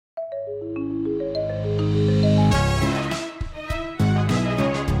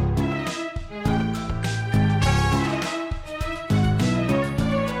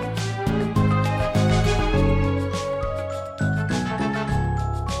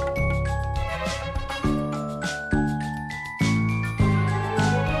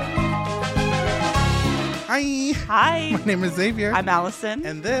Hi. My name is Xavier. I'm Allison.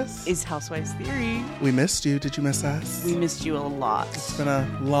 And this is Housewives Theory. We missed you. Did you miss us? We missed you a lot. It's been a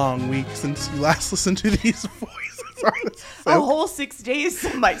long week since you last listened to these voices. Sorry, a whole 6 days,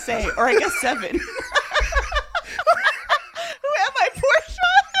 some might say. Or I guess 7. Who am I, Portia?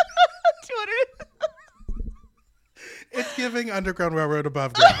 200. It's giving Underground Railroad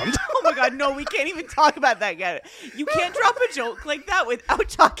above ground. Oh my God, no, we can't even talk about that yet. You can't drop a joke like that without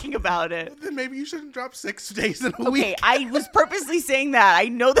talking about it. Then maybe you shouldn't drop 6 days in a week. Okay, I was purposely saying that. I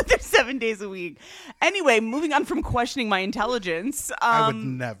know that there's 7 days a week. Anyway, moving on from questioning my intelligence. I would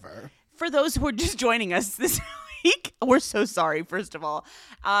never. For those who are just joining us this week, we're so sorry, first of all.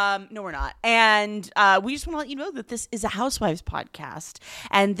 No, we're not. And we just want to let you know that this is a Housewives podcast.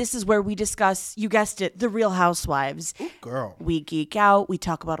 And this is where we discuss, you guessed it, the Real Housewives. Ooh, girl. We geek out. We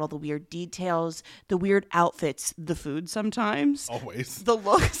talk about all the weird details, the weird outfits, the food sometimes. Always. The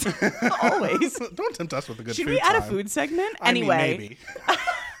looks. Always. Don't tempt us with a good Should food we add time. a food segment? I mean, maybe.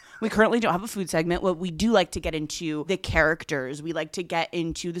 We currently don't have a food segment. Well, we do like to get into the characters. We like to get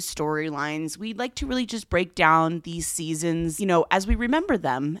into the storylines. We like to really just break down these seasons, you know, as we remember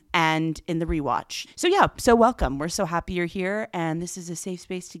them and in the rewatch. So yeah, so welcome. We're so happy you're here. And this is a safe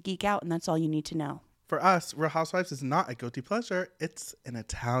space to geek out. And that's all you need to know. For us, Real Housewives is not a guilty pleasure. It's an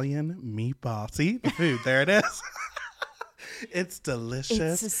Italian meatball. See, the food. There it is. It's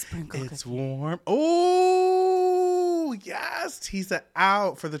delicious. It's a sprinkle It's cookie. warm. Oh, yes. Tease it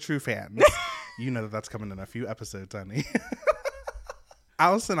out for the true fans. You know that's coming in a few episodes, honey.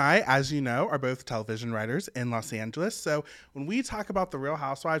 Alice and I, as you know, are both television writers in Los Angeles. So when we talk about the Real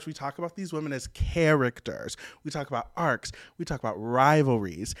Housewives, we talk about these women as characters. We talk about arcs. We talk about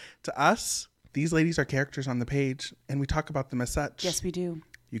rivalries. To us, these ladies are characters on the page, and we talk about them as such. Yes, we do.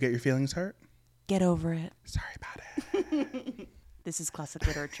 You get your feelings hurt? Get over it. Sorry about it. This is classic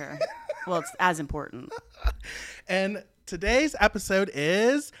literature. Well, it's as important. And today's episode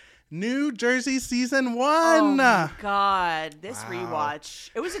is New Jersey Season 1. Oh my God. This Wow.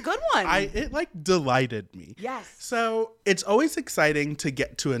 rewatch. It was a good one. It like delighted me. Yes. So it's always exciting to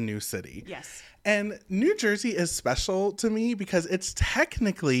get to a new city. Yes. And New Jersey is special to me because it's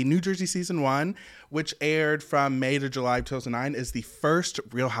technically New Jersey Season 1, which aired from May to July of 2009, is the first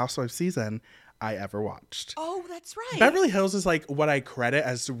Real Housewives season I ever watched. Oh, that's right. Beverly Hills is like what I credit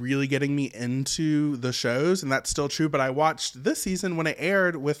as really getting me into the shows, and that's still true. But I watched this season when it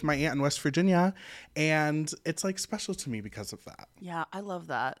aired with my aunt in West Virginia, and it's like special to me because of that. Yeah, I love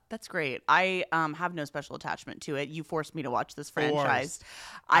that. That's great. I have no special attachment to it. You forced me to watch this franchise.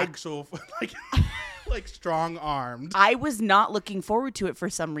 Actual like strong armed. I was not looking forward to it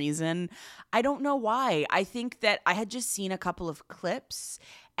for some reason. I don't know why. I think that I had just seen a couple of clips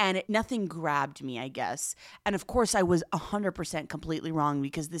and nothing grabbed me, I guess. And of course, I was 100% completely wrong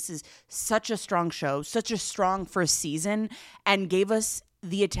because this is such a strong show, such a strong first season, and gave us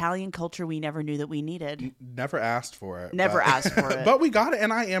the Italian culture we never knew that we needed. Never asked for it. Never asked for it. But we got it,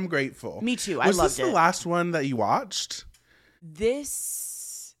 and I am grateful. Me too. I loved it. loved Was this the last one that you watched? This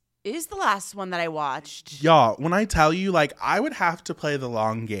is the last one that I watched. Y'all, when I tell you, like, I would have to play the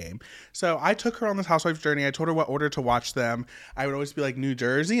long game. So I took her on this Housewives journey. I told her what order to watch them. I would always be like, New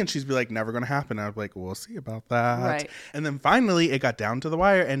Jersey, and she'd be like, never going to happen. I would be like, we'll see about that. Right. And then finally, it got down to the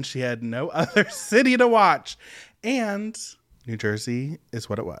wire, and she had no other city to watch. And New Jersey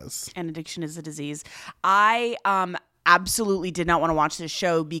is what it was. And addiction is a disease. I absolutely did not want to watch this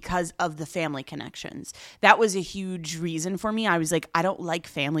show because of the family connections. That was a huge reason for me. I was like, I don't like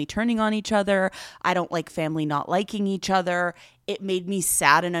family turning on each other. I don't like family not liking each other. It made me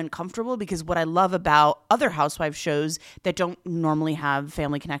sad and uncomfortable because what I love about other housewife shows that don't normally have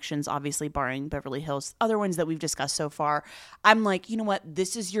family connections, obviously barring Beverly Hills, other ones that we've discussed so far, I'm like, you know what?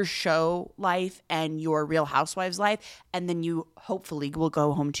 This is your show life and your Real Housewives life. And then you hopefully will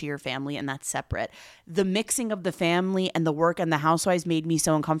go home to your family and that's separate. The mixing of the family and the work and the housewives made me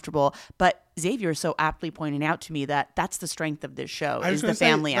so uncomfortable. But Xavier so aptly pointing out to me that that's the strength of this show is the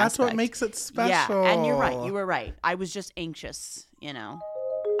family aspect. That's what makes it special. Yeah, and you're right. You were right. I was just anxious, you know.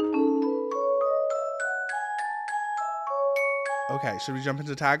 Okay, should we jump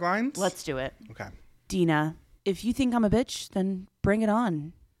into taglines? Let's do it. Okay. Dina, if you think I'm a bitch, then bring it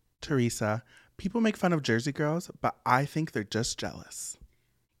on. Teresa, people make fun of Jersey girls, but I think they're just jealous.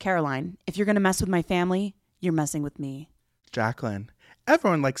 Caroline, if you're going to mess with my family, you're messing with me. Jacqueline,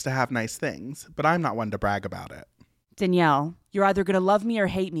 everyone likes to have nice things, but I'm not one to brag about it. Danielle, you're either going to love me or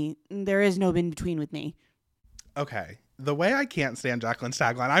hate me. There is no in-between with me. Okay. The way I can't stand Jacqueline's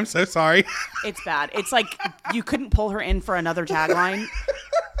tagline, I'm so sorry. It's bad. It's like you couldn't pull her in for another tagline.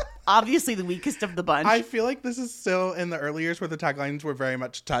 Obviously the weakest of the bunch. I feel like this is still in the early years where the taglines were very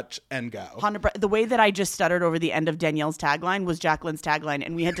much touch and go. 100%. The way that I just stuttered over the end of Danielle's tagline was Jacqueline's tagline,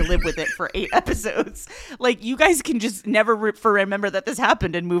 and we had to live with it for 8 episodes. Like, you guys can just never remember that this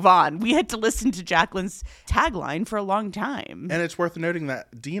happened and move on. We had to listen to Jacqueline's tagline for a long time. And it's worth noting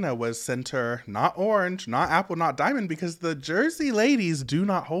that Dina was center, not orange, not apple, not diamond, because the Jersey ladies do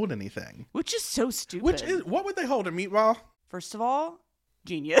not hold anything. Which is so stupid. What would they hold, a meatball? First of all,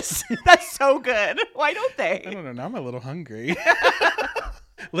 genius. That's so good. Why don't they? I don't know. Now I'm a little hungry.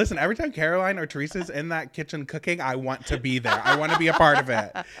 Listen, every time Caroline or Teresa's in that kitchen cooking, I want to be there. I want to be a part of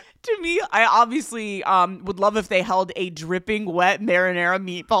it. To me, I obviously would love if they held a dripping wet marinara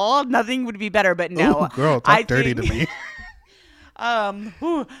meatball. Nothing would be better, but no. Ooh, girl, talk dirty to me.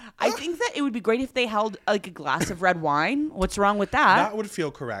 I think that it would be great if they held like a glass of red wine. What's wrong with that? That would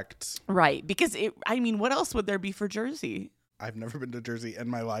feel correct. Right. Because what else would there be for Jersey? I've never been to Jersey in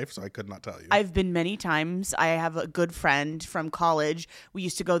my life, so I could not tell you. I've been many times. I have a good friend from college. We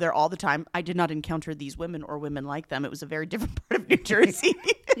used to go there all the time. I did not encounter these women or women like them. It was a very different part of New Jersey.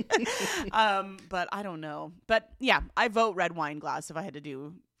 But I don't know. But yeah, I vote red wine glass if I had to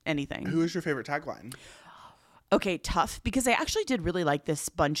do anything. Who is your favorite tagline? Okay, tough, because I actually did really like this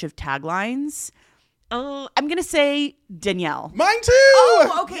bunch of taglines. I'm going to say Danielle. Mine too!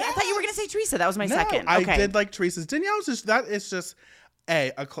 Oh, okay. Yes. I thought you were going to say Teresa. That was my second. Okay. I did like Teresa's. Danielle's just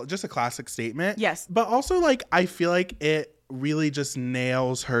just a classic statement. Yes. But also, like, I feel like it really just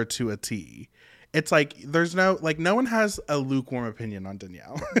nails her to a T. It's like there's no one has a lukewarm opinion on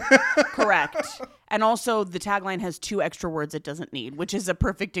Danielle. Correct. And also the tagline has 2 extra words it doesn't need, which is a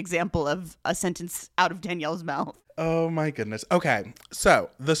perfect example of a sentence out of Danielle's mouth. Oh my goodness. Okay.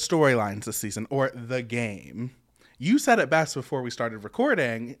 So the storylines this season, or the game. You said it best before we started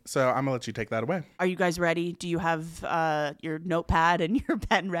recording, so I'm going to let you take that away. Are you guys ready? Do you have your notepad and your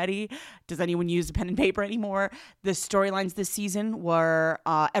pen ready? Does anyone use a pen and paper anymore? The storylines this season were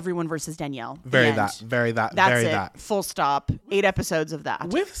everyone versus Danielle. Very that. Full stop. 8 episodes of that.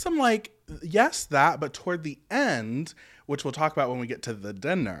 With some but toward the end, which we'll talk about when we get to the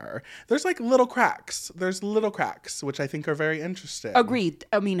dinner, there's little cracks. There's little cracks, which I think are very interesting. Agreed.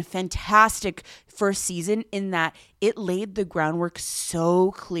 I mean, fantastic first season in that it laid the groundwork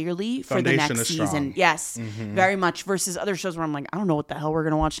so clearly for the next season. Strong. Yes, very much. Versus other shows where I'm like, I don't know what the hell we're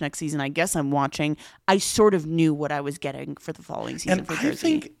going to watch next season. I guess I'm watching. I sort of knew what I was getting for the following season and for Jersey. I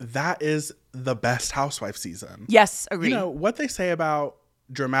think that is the best Housewife season. Yes, agreed. You know, what they say about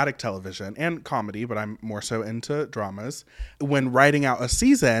dramatic television and comedy, but I'm more so into dramas. When writing out a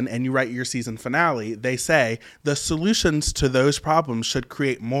season and you write your season finale, they say the solutions to those problems should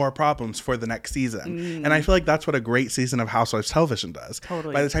create more problems for the next season. And I feel like that's what a great season of Housewives television does.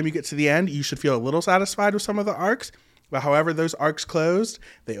 Totally. By the time you get to the end, you should feel a little satisfied with some of the arcs. But however those arcs closed,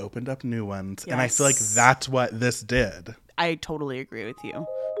 they opened up new ones. Yes. And I feel like that's what this did. I totally agree with you.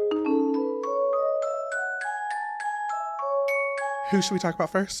 Who should we talk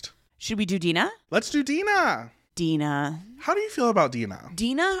about first? Should we do Dina? Let's do Dina. Dina. How do you feel about Dina?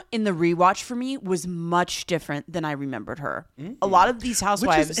 Dina in the rewatch for me was much different than I remembered her. A lot of these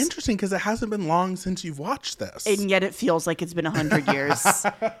housewives. Which is interesting because it hasn't been long since you've watched this. And yet it feels like it's been 100 years.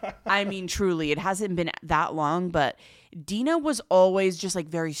 I mean, truly, it hasn't been that long, but Dina was always just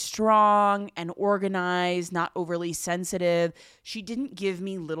very strong and organized, not overly sensitive. She didn't give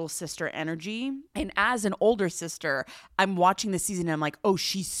me little sister energy. And as an older sister, I'm watching this season and I'm like, oh,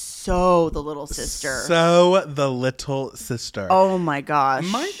 she's so the little sister. So the little sister. Oh my gosh.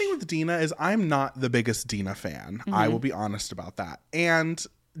 My thing with Dina is I'm not the biggest Dina fan. I will be honest about that. And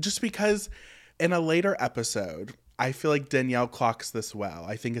just because in a later episode, I feel like Danielle clocks this well.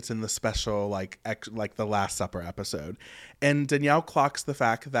 I think it's in the special, like the Last Supper episode. And Danielle clocks the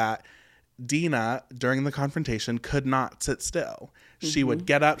fact that Dina, during the confrontation, could not sit still. She would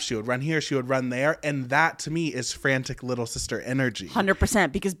get up, she would run here, she would run there. And that, to me, is frantic little sister energy.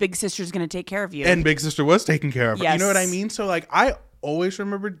 100%, because Big Sister's going to take care of you. And Big Sister was taking care of her. Yes. You know what I mean? So, I always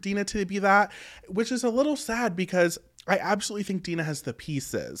remember Dina to be that, which is a little sad because I absolutely think Dina has the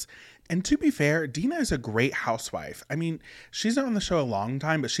pieces. And to be fair, Dina is a great housewife. I mean, she's been on the show a long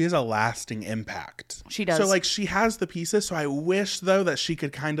time, but she has a lasting impact. She does. So, she has the pieces. So I wish, though, that she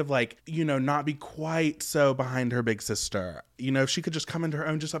could kind of, not be quite so behind her big sister. If she could just come into her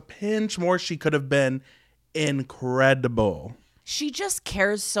own just a pinch more, she could have been incredible. she just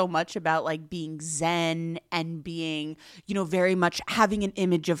cares so much about like being zen and being, you know, very much having an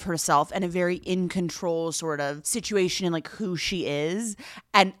image of herself and a very in control sort of situation in like who she is.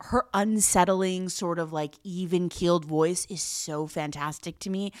 And her unsettling sort of like even keeled voice is so fantastic to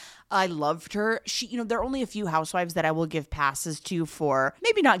me. I loved her. She, you know, there are only a few housewives that I will give passes to for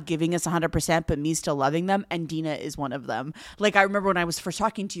maybe not giving us 100%, but me still loving them. And Dina is one of them. Like, I remember when I was first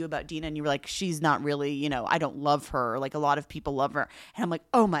talking to you about Dina and you were like, she's not really, you know, I don't love her. Like, a lot of people love her. And I'm like,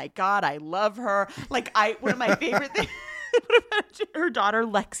 oh my God, I love her. Like, one of my favorite things. Her daughter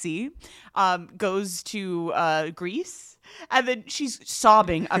Lexi goes to Greece. And then she's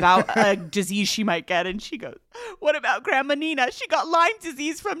sobbing about a disease she might get. And she goes, what about Grandma Nina? She got Lyme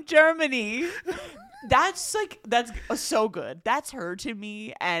disease from Germany. That's so good. That's her to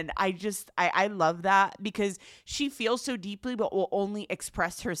me. And I love that because she feels so deeply, but will only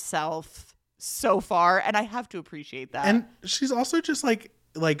express herself so far. And I have to appreciate that. And she's also just like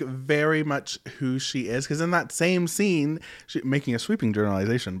very much who she is, because in that same scene, making a sweeping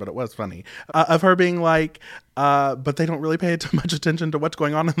generalization, but it was funny, of her being like, but they don't really pay too much attention to what's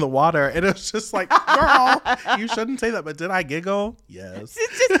going on in the water. And it was just like, girl, you shouldn't say that. But did I giggle? Yes.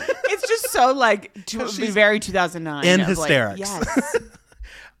 It's just so like very 2009 in hysterics. Like, yes.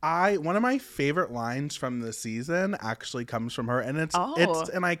 One of my favorite lines from the season actually comes from her, and it's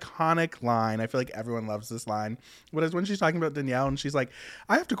an iconic line. I feel like everyone loves this line. But it's when she's talking about Danielle, and she's like,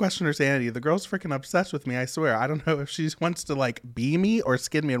 I have to question her sanity. The girl's freaking obsessed with me, I swear. I don't know if she wants to like be me or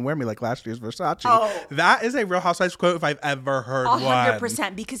skin me and wear me like last year's Versace. That is a Real Housewives quote if I've ever heard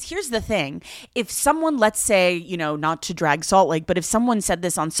 100%. Because here's the thing. If someone, let's say, you know, not to drag Salt Lake, but if someone said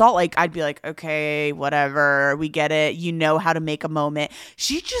this on Salt Lake, I'd be like, okay, whatever. We get it. You know how to make a moment.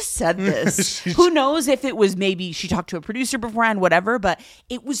 She just said this. Who knows if it was maybe she talked to a producer beforehand, whatever, but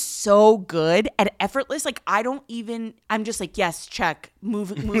it was so good and effortless. Like, I'm just like, yes, check.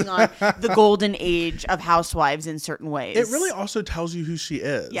 Moving on. The golden age of housewives in certain ways. It really also tells you who she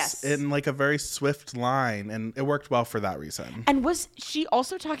is. Yes. In like a very swift line, and it worked well for that reason. And was she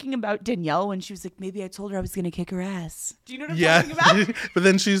also talking about Danielle when she was like, maybe I told her I was going to kick her ass? Do you know what I'm talking about? But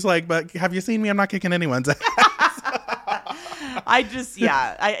then she's like, but have you seen me? I'm not kicking anyone's ass.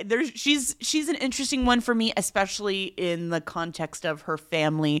 She's an interesting one for me, especially in the context of her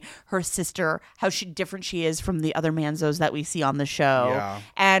family, her sister, how different she is from the other Manzos that we see on the show,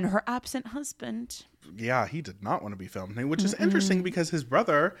 and her absent husband. Yeah, he did not want to be filmed, which is interesting because his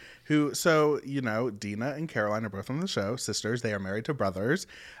brother, Dina and Caroline are both on the show, sisters. They are married to brothers,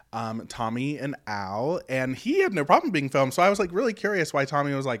 Tommy and Al, and he had no problem being filmed. So I was like really curious why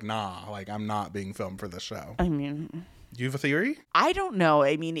Tommy was like, nah, like I'm not being filmed for this show. I mean, do you have a theory? I don't know.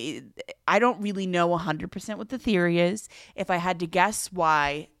 I mean, I don't really know 100% what the theory is. If I had to guess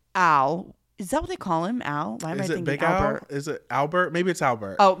why Al... Is that what they call him? Al? Why am I thinking Big Albert? Al? Is it Albert? Maybe it's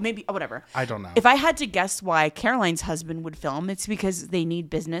Albert. Oh, maybe. Oh, whatever. I don't know. If I had to guess why Caroline's husband would film, it's because they need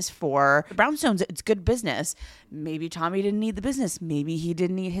business for the Brownstones. It's good business. Maybe Tommy didn't need the business. Maybe he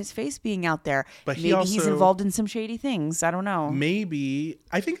didn't need his face being out there. But maybe he's involved in some shady things. I don't know. Maybe.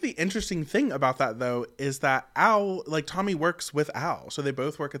 I think the interesting thing about that, though, is that Al, like Tommy works with Al. So they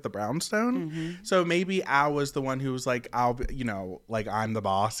both work at the Brownstone. Mm-hmm. So maybe Al was the one who was like, I'm the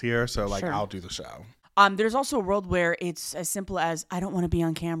boss here. So like, sure. I'll do the show. There's also a world where it's as simple as I don't want to be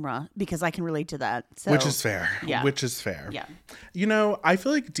on camera because I can relate to that. So, which is fair. Yeah. Which is fair. Yeah. I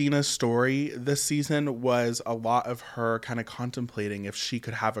feel like Dina's story this season was a lot of her kind of contemplating if she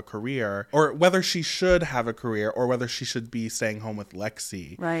could have a career or whether she should have a career or whether she should be staying home with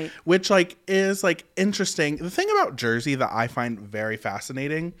Lexi. Right. Which is interesting. The thing about Jersey that I find very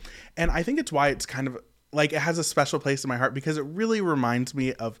fascinating, and I think it's why it's kind of it has a special place in my heart because it really reminds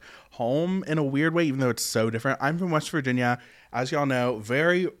me of home in a weird way, even though it's so different. I'm from West Virginia, as y'all know,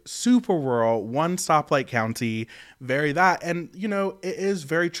 very super rural, one stoplight county, very that. And, it is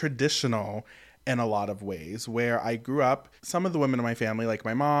very traditional in a lot of ways. Where I grew up, some of the women in my family, like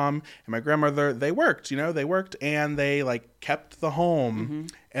my mom and my grandmother, they worked and they kept the home. Mm-hmm.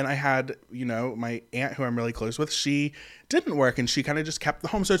 And I had, my aunt who I'm really close with, she didn't work and she kind of just kept the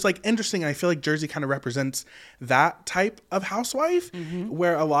home. So it's interesting. And I feel like Jersey kind of represents that type of housewife, mm-hmm.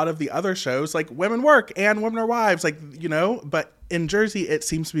 where a lot of the other shows, women work and women are wives, but in Jersey, it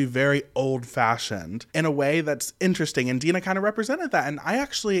seems to be very old fashioned in a way that's interesting. And Dina kind of represented that. And I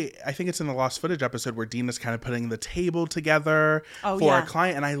think it's in the Lost Footage episode where Dina's kind of putting the table together for a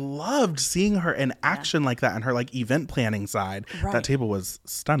client. And I loved seeing her in action like that and her event planning side. Right. That table was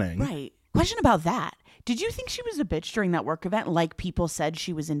stunning. Right. Question about that. Did you think she was a bitch during that work event? Like people said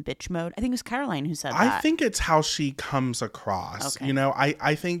she was in bitch mode? I think it was Caroline who said that. I think it's how she comes across. Okay. You know,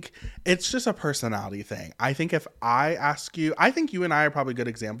 I think it's just a personality thing. I think if I ask you, I think you and I are probably good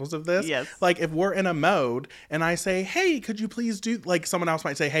examples of this. Yes. Like if we're in a mode and I say, hey, could you please do, like someone else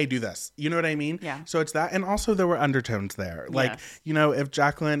might say, hey, do this. You know what I mean? Yeah. So it's that. And also there were undertones there. Like, you know, if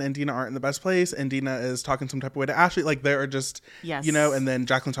Jacqueline and Dina aren't in the best place and Dina is talking some type of way to Ashley, like there are just, you know, and then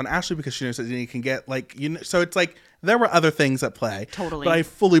Jacqueline's on Ashley because she knows that Dina can get like, you know, so it's like there were other things at play. Totally. But I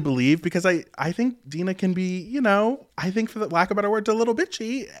fully believe, because I think Dina can be, you know, I think for the lack of a better word, a little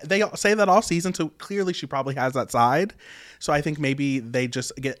bitchy. They say that all season, so clearly she probably has that side. So I think maybe they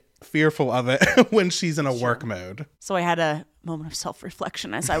just get fearful of it when she's in a work mode. So I had a moment of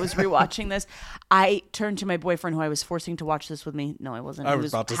self-reflection as I was rewatching this. I turned to my boyfriend, who I was forcing to watch this with me. No, I wasn't. I He was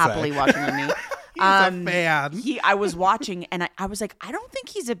was about to happily say. watching with me. He's a fan. I was watching, and I was like, I don't think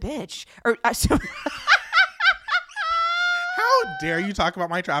he's a bitch. Or so, How dare you talk about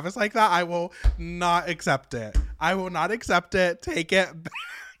my Travis like that? I will not accept it. I will not accept it. Take it back.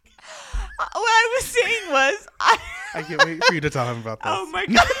 what I was saying was, I can't wait for you to tell him about this. oh my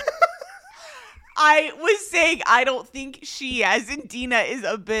God. I was saying I don't think she, as in Dina, is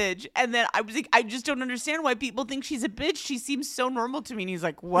a bitch. And then I was like, I just don't understand why people think she's a bitch. She seems so normal to me. And he's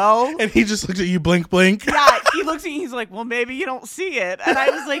like, well. And he just looked at you, blink, blink. Yeah, he looks at me, he's like, well, maybe you don't see it. And I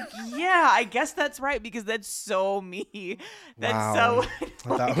was like, yeah, I guess that's right, because that's so me. That's Wow.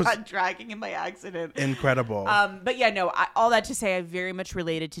 so, That was God, dragging in by accident. incredible. But yeah, no, all that to say, I very much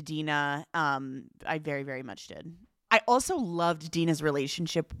related to Dina. I very, very much did. I also loved Dina's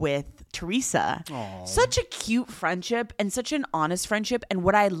relationship with Teresa. Aww. Such a cute friendship and such an honest friendship. And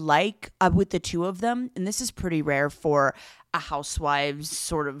what I like with the two of them, and this is pretty rare for a housewives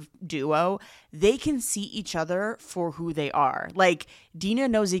sort of duo, they can see each other for who they are. Like Dina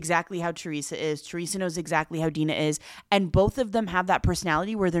knows exactly how Teresa is. Teresa knows exactly how Dina is. And both of them have that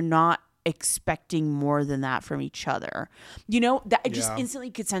personality where they're not expecting more than that from each other. You know, that I just instantly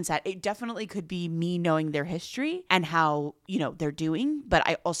could sense that. It definitely could be me knowing their history and how, you know, they're doing, but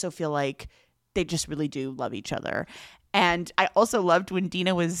I also feel like they just really do love each other. And I also loved when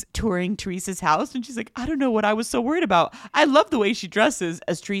Dina was touring Teresa's house and she's like, I don't know what I was so worried about. I love the way she dresses,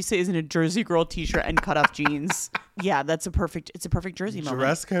 as Teresa is in a Jersey Girl t-shirt and cut off jeans. Yeah, it's a perfect Jersey moment.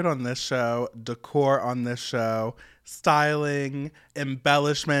 Dress code on this show, decor on this show, styling,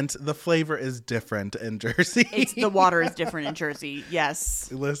 embellishment. The flavor is different in Jersey. The water is different in Jersey.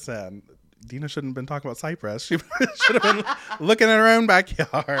 Yes. Listen, Dina shouldn't have been talking about Cyprus. She should have been looking at her own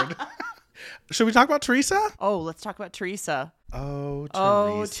backyard. Should we talk about Teresa? Oh, let's talk about Teresa. Oh, Teresa.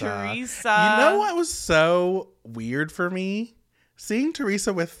 Oh, Teresa. You know what was so weird for me? Seeing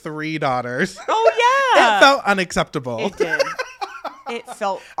Teresa with 3 daughters. Oh, yeah. It felt unacceptable. It did. It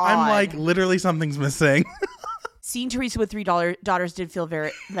felt odd. I'm like, literally something's missing. Seeing Teresa with 3 daughters did feel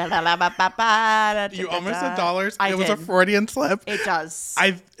very... You almost said dollars. I it was did. a Freudian slip. It does.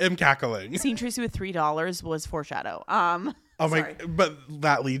 I am cackling. Seeing Teresa with $3 was foreshadow. Oh sorry. my! But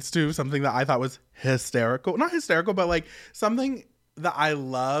that leads to something that I thought was hysterical. Not hysterical, but like something that I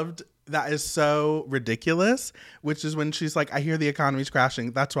loved that is so ridiculous, which is when she's like, I hear the economy's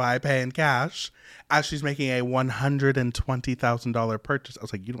crashing. That's why I pay in cash. As she's making a $120,000 purchase. I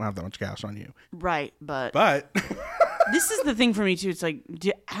was like, you don't have that much cash on you. Right, but this is the thing for me too. It's like,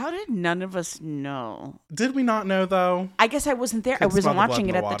 how did none of us know? Did we not know though? I guess I wasn't there. I Could wasn't smell the blood watching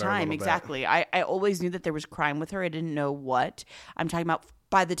in it the at the water a time. little bit. Exactly. I always knew that there was crime with her. I didn't know what. I'm talking about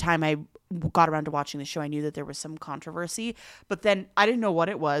by the time I got around to watching the show, I knew that there was some controversy, but then I didn't know what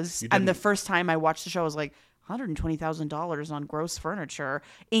it was. And the first time I watched the show, I was like, $120,000 on gross furniture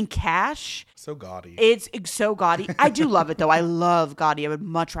in cash. So gaudy. It's so gaudy. I do love it though. I love gaudy. I would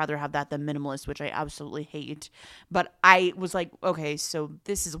much rather have that than minimalist, which I absolutely hate. But I was like, okay, so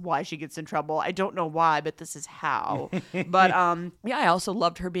this is why she gets in trouble. I don't know why, but this is how. But yeah, I also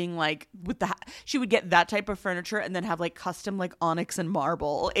loved her being like, she would get that type of furniture and then have like custom like onyx and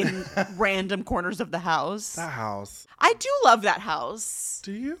marble in random corners of the house. That house. I do love that house.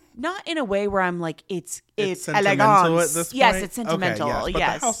 Do you? Not in a way where I'm like, it's sentimental elegance. at this point? Yes, it's sentimental. Okay,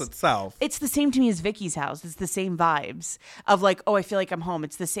 yes. But the house itself. It's the same to me as Vicky's house. It's the same vibes of like, oh, I feel like I'm home.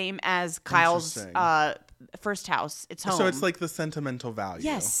 It's the same as Kyle's first house. It's home. So it's like the sentimental value.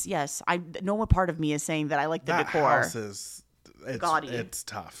 Yes. I know what part of me is saying that I like the that decor. House is gaudy. It's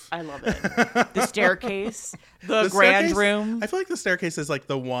tough. I love it. The staircase, the grand staircase, room. I feel like the staircase is like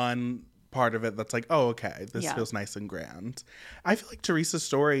the one part of it that's like, oh, okay, this feels nice and grand. I feel like Teresa's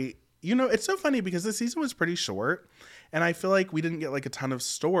story, you know, it's so funny because the season was pretty short. And I feel like we didn't get like a ton of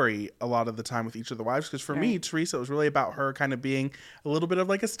story a lot of the time with each of the wives. Because for me, Teresa, it was really about her kind of being a little bit of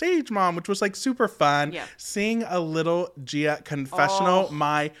like a stage mom, which was like super fun. Yeah. Seeing a little Gia confessional,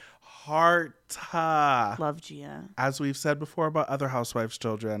 my heart. Love Gia. As we've said before about other housewives'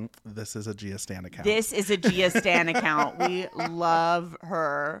 children, this is a Gia Stan account. This is a Gia Stan account. We love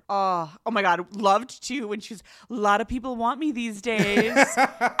her. Oh my God. Loved too when she's, a lot of people want me these days.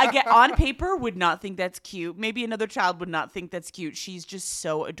 Again, on paper, would not think that's cute. Maybe another child would not think that's cute. She's just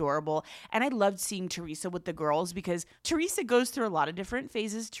so adorable. And I loved seeing Teresa with the girls because Teresa goes through a lot of different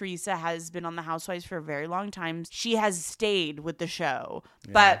phases. Teresa has been on the Housewives for a very long time. She has stayed with the show,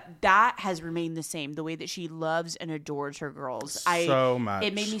 but that has remained the same. The way that she loves and adores her girls. So much.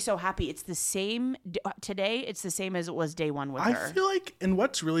 It made me so happy. It's the same today. It's the same as it was day one with her. I feel like, and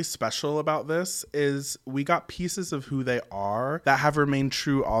what's really special about this is we got pieces of who they are that have remained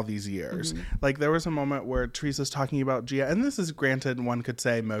true all these years. Like there was a moment where Teresa's talking about Gia, and this is granted, one could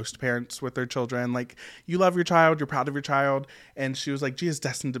say most parents with their children, like you love your child, you're proud of your child. And she was like, Gia's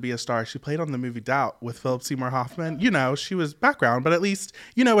destined to be a star. She played on the movie Doubt with Philip Seymour Hoffman. You know, she was background, but at least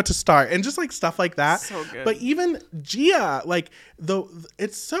you know what to start. And just like stuff like that. So good. But even Gia, like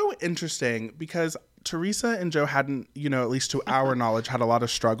it's so interesting because Teresa and Joe hadn't, you know, at least to our knowledge, had a lot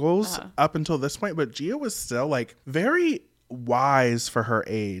of struggles up until this point. But Gia was still like very wise for her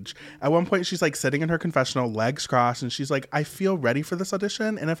age. At one point, she's like sitting in her confessional, legs crossed, and she's like, I feel ready for this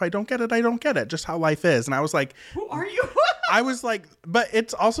audition. And if I don't get it, I don't get it. Just how life is. And I was like, who are you? I was like, but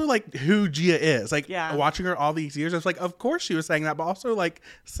it's also like who Gia is. Like watching her all these years, I was like, of course she was saying that, but also like,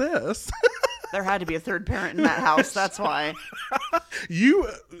 sis. There had to be a third parent in that house. That's why. You,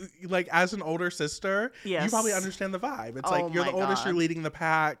 like, as an older sister, you probably understand the vibe. It's like, you're the oldest, you're leading the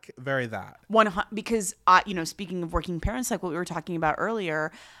pack. Very that. Because, you know, speaking of working parents, like what we were talking about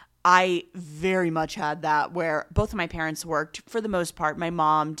earlier, I very much had that where both of my parents worked for the most part. My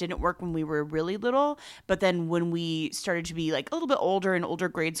mom didn't work when we were really little, but then when we started to be like a little bit older in older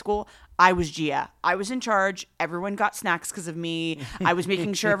grade school, I was Gia. I was in charge. Everyone got snacks because of me. I was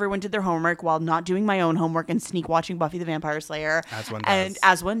making sure everyone did their homework while not doing my own homework and sneak watching Buffy the Vampire Slayer. As one does. And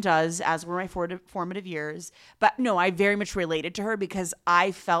as one does, as were my formative years. But no, I very much related to her because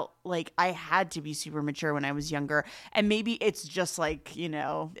I felt like I had to be super mature when I was younger. And maybe it's just like, you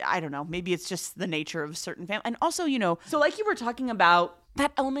know, I don't know. Maybe it's just the nature of certain family. And also, you know, so like you were talking about,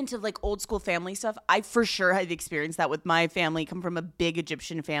 that element of like old school family stuff, I for sure have experienced that with my family. Come from a big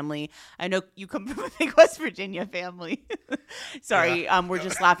Egyptian family. I know you come from a big West Virginia family. Sorry, we're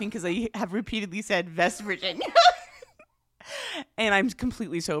just laughing because I have repeatedly said West Virginia. And I'm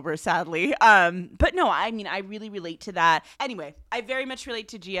completely sober, sadly. But no, I mean, I really relate to that. Anyway, I very much relate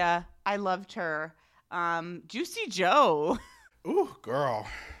to Gia. I loved her. Juicy Joe. Ooh, girl.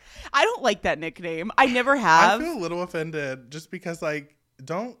 I don't like that nickname. I never have. I feel a little offended just because, like,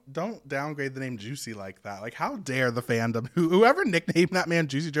 don't downgrade the name Juicy like that. Like, how dare the fandom, whoever nicknamed that man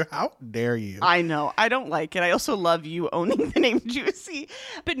Juicy Joe, how dare you? I know. I don't like it. I also love you owning the name Juicy.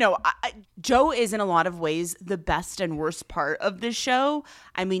 But no, Joe is in a lot of ways the best and worst part of this show.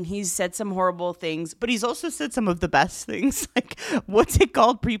 I mean, he's said some horrible things, but he's also said some of the best things. Like, what's it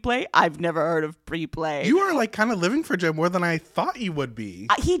called? Pre-play? I've never heard of pre-play. You are like kind of living for Joe more than I thought you would be.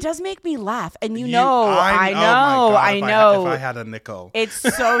 He does make me laugh. And I know. Oh my God, I know. If I had a nickel. It's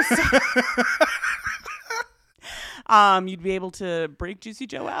so you'd be able to break Juicy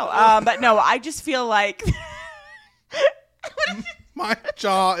Joe out. But no, I just feel like my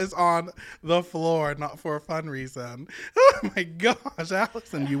jaw is on the floor, not for a fun reason. Oh my gosh,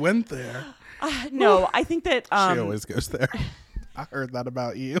 Allison, you went there. No, I think that she always goes there. I heard that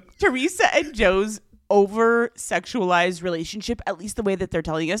about you. Teresa and Joe's over-sexualized relationship, at least the way that they're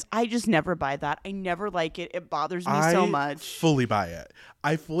telling us, I just never buy that. I never like it. It bothers me so much. I fully buy it.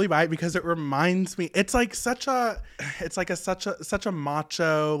 I fully buy it because it reminds me. It's like such a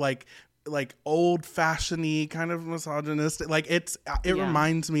macho, like old-fashioned-y kind of misogynistic. Like it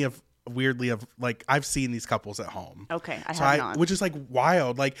reminds me of. Weirdly of like I've seen these couples at home. Okay, I have not. Which is like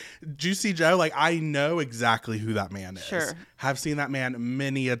wild. Like Juicy Joe, like I know exactly who that man is. Sure. Have seen that man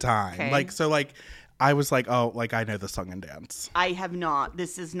many a time. Okay. Like so like I was like, oh, like I know the song and dance. I have not.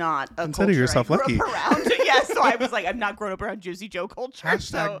 This is not a Consider culture yourself I grew lucky. up around. Yes, so I was like, I'm not grown up around Juicy Joe culture.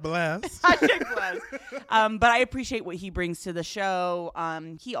 Hashtag bless. Hashtag bless. But I appreciate what he brings to the show.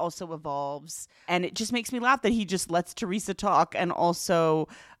 He also evolves, and it just makes me laugh that he just lets Teresa talk, and also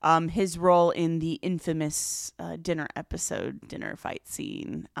his role in the infamous dinner fight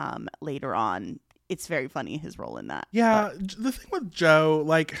scene later on. It's very funny, his role in that. Yeah, the thing with Joe,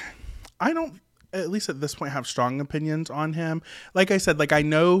 like, I don't, at least at this point, have strong opinions on him. Like I said, like I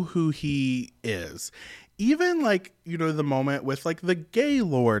know who he is. even like, you know, the moment with like the gay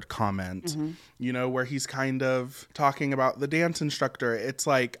lord comment, you know, where he's kind of talking about the dance instructor. It's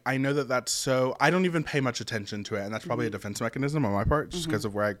like, I know that that's so, I don't even pay much attention to it. And that's probably a defense mechanism on my part, just because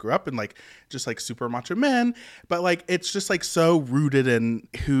of where I grew up and like, just like super macho men. But like, it's just like so rooted in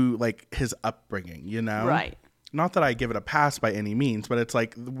who, like his upbringing, you know? Right. Not that I give it a pass by any means, but it's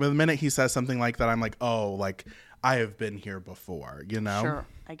like the minute he says something like that, I'm like, oh, like I have been here before, you know? Sure.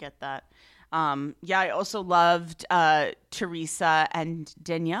 I get that. Yeah, I also loved Teresa and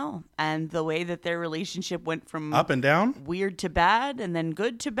Danielle and the way that their relationship went from Up and down, weird to bad, and then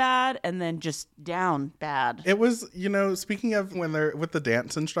good to bad, and then just down bad. it was, you know, speaking of when they're with the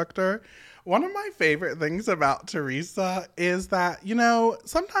dance instructor, one of my favorite things about Teresa is that, you know,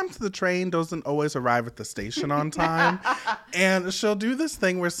 sometimes the train doesn't always arrive at the station on time. And she'll do this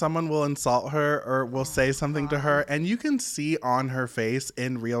thing where someone will insult her or will say something to her. And you can see on her face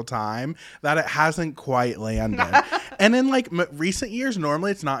in real time that it hasn't quite landed. And in like recent years, normally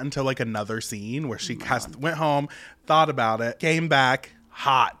it's not until like another scene where she went home, thought about it, came back,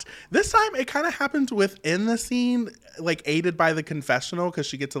 hot. This time it kind of happens within the scene, like aided by the confessional, because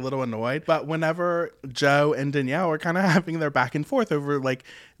she gets a little annoyed. But whenever Joe and Danielle are kind of having their back and forth over like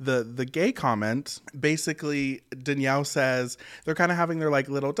the gay comment, basically Danielle says they're kind of having their like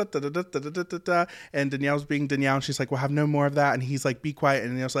little da, da, da, da, da, da, da, da, and Danielle's being Danielle and she's like, well, have no more of that. And he's like, be quiet.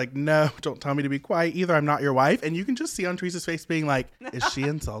 And Danielle's like, no, don't tell me to be quiet either. I'm not your wife. And you can just see on Teresa's face being like, is she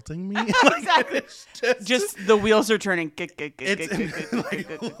insulting me? Like, Exactly. Just the wheels are turning.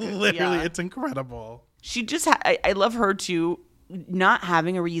 Literally, it's incredible. She just, I love her too, not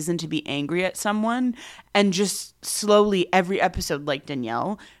having a reason to be angry at someone and just slowly every episode, like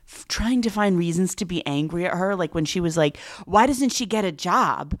Danielle, trying to find reasons to be angry at her. Like when she was like, why doesn't she get a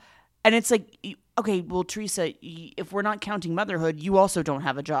job? And it's like, okay, well, Teresa, if we're not counting motherhood, you also don't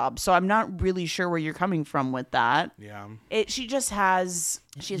have a job. So I'm not really sure where you're coming from with that. Yeah. She just has,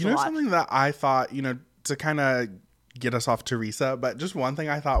 she has you know a lot. Something that I thought, you know, to kind of get us off Teresa, but just one thing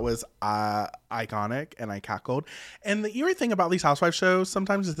I thought was iconic and I cackled. And the eerie thing about these housewife shows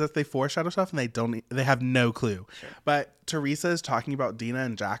sometimes is that they foreshadow stuff and they have no clue. Sure. But Teresa is talking about Dina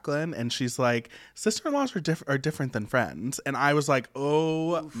and Jacqueline and she's like, sister-in-laws are different than friends. And I was like,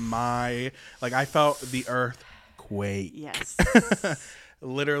 oh my, like I felt the earth quake. Yes.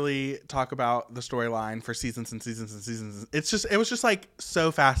 Literally talk about the storyline for seasons and seasons and seasons. It was just like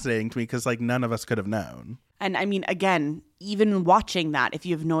so fascinating to me because like none of us could have known. And I mean, again, even watching that, if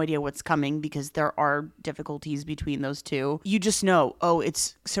you have no idea what's coming, because there are difficulties between those two, you just know, oh,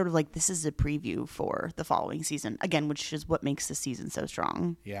 it's sort of like this is a preview for the following season. Again, which is what makes the season so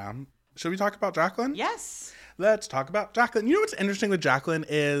strong. Yeah. Should we talk about Jacqueline? Yes. Let's talk about Jacqueline. You know what's interesting with Jacqueline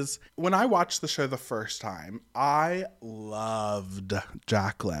is when I watched the show the first time, I loved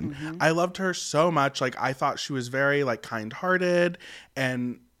Jacqueline. Mm-hmm. I loved her so much. Like I thought she was very like kind-hearted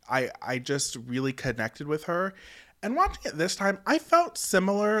and I just really connected with her. And watching it this time, I felt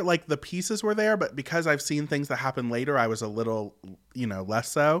similar, like the pieces were there, but because I've seen things that happen later, I was a little, you know,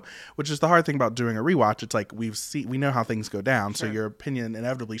 less so, which is the hard thing about doing a rewatch. It's like we know how things go down, sure. So your opinion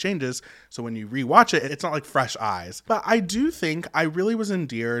inevitably changes. So when you rewatch it, it's not like fresh eyes. But I do think I really was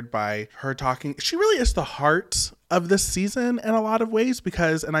endeared by her talking. She really is the heart of this season in a lot of ways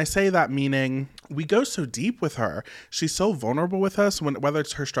because, and I say that meaning we go so deep with her. She's so vulnerable with us whether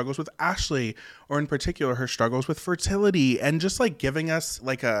it's her struggles with Ashley or in particular her struggles with fertility and just like giving us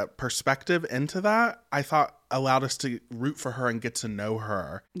like a perspective into that, I thought allowed us to root for her and get to know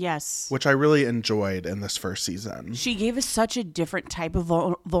her. Yes. Which I really enjoyed in this first season. She gave us such a different type of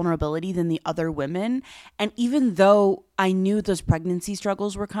vulnerability than the other women. And even though I knew those pregnancy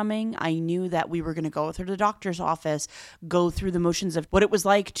struggles were coming, I knew that we were going to go with her to the doctor's office, go through the motions of what it was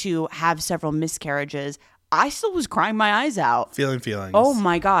like to have several miscarriages. I still was crying my eyes out. Feelings. Oh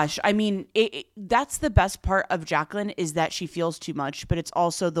my gosh. I mean, that's the best part of Jacqueline is that she feels too much, but it's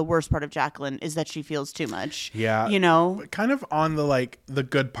also the worst part of Jacqueline is that she feels too much. Yeah. You know? Kind of on the like the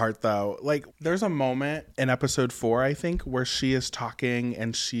good part though. Like there's a moment in episode 4, I think, where she is talking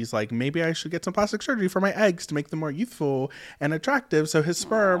and she's like, maybe I should get some plastic surgery for my eggs to make them more youthful and attractive so his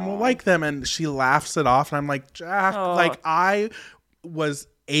sperm will like them. And she laughs it off and I'm like, Jack, like I was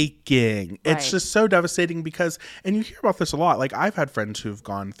aching. It's right. Just so devastating because, and you hear about this a lot, like I've had friends who've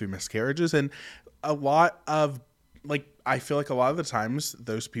gone through miscarriages and a lot of like, I feel like a lot of the times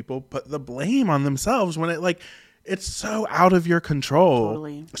those people put the blame on themselves when it like, it's so out of your control.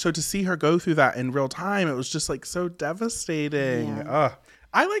 Totally. So to see her go through that in real time, it was just like so devastating. Yeah.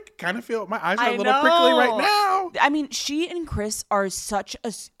 I like kind of feel my eyes are a little prickly right now. I mean, she and Chris are such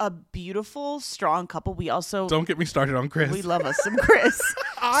a beautiful, strong couple. We also don't get me started on Chris. We love us some Chris.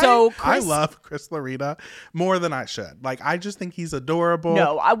 So I love Chris Loretta more than I should. Like, I just think he's adorable.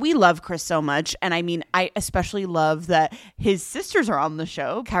 No, we love Chris so much. And I mean, I especially love that his sisters are on the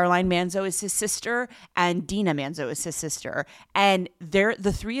show. Caroline Manzo is his sister and Dina Manzo is his sister. And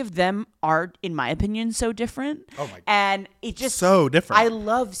the three of them are, in my opinion, so different. Oh my God. And it just so different. I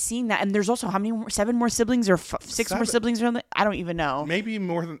love seeing that. And there's also how many more, 7 more siblings or 6 more siblings? I don't even know. Maybe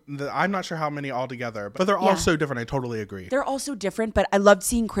more than I'm not sure how many altogether, but they're all so different. I totally agree. They're all so different, but I loved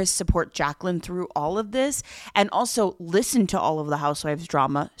seeing Chris support Jacqueline through all of this and also listen to all of the Housewives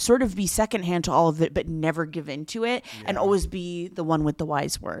drama, sort of be secondhand to all of it, but never give into it and always be the one with the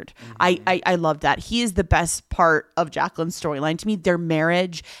wise word. I love that. He is the best part of Jacqueline's storyline to me, their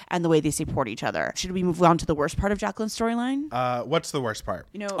marriage and the way they support each other. Should we move on to the worst part of Jacqueline's storyline? What's the worst part?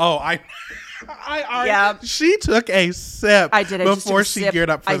 Yeah. She took a sip. I did. Before she geared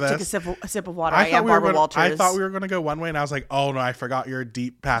up for this. I took a sip of water. I am Barbara Walters. I thought we were going to go one way, and I was like, oh no, I forgot you're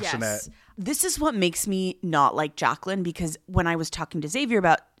deep, passionate. Yes. This is what makes me not like Jacqueline, because when I was talking to Xavier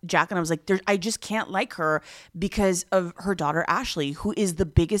about Jacqueline, I was like, I just can't like her because of her daughter Ashley, who is the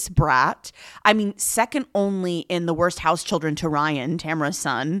biggest brat. I mean, second only in the worst house children to Ryan, Tamara's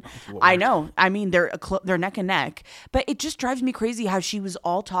son. Lord. I know. I mean, they're neck and neck. But it just drives me crazy how she was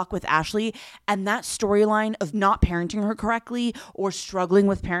all talk with Ashley, and that storyline of not parenting her correctly or struggling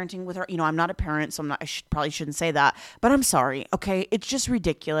with parenting with her. You know, I'm not a parent, so probably shouldn't say that. But I'm sorry. Okay, it's just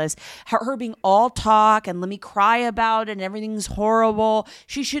ridiculous. Her being all talk and let me cry about it and everything's horrible.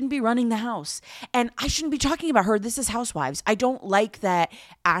 She shouldn't be running the house. And I shouldn't be talking about her. This is Housewives. I don't like that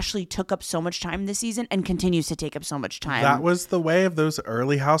Ashley took up so much time this season and continues to take up so much time. That was the way of those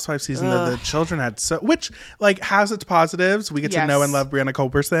early Housewives season that the children had, which like has its positives. We get to know and love Brianna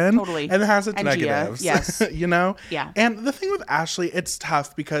Culberson. Totally. And it has its negatives. Yes. You know? Yeah. And the thing with Ashley, it's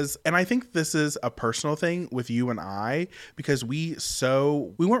tough because, and I think this is a personal thing with you and I, because we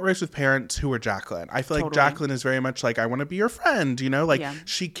weren't raised with parents who were Jacqueline. I feel like Jacqueline is very much like, I want to be your friend, you know? Like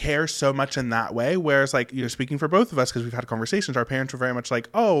she cares so much in that way. Whereas like, you know, speaking for both of us, because we've had conversations, our parents were very much like,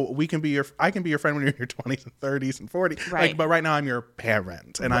 oh, I can be your friend when you're in your 20s and 30s and 40s. Right. Like, but right now I'm your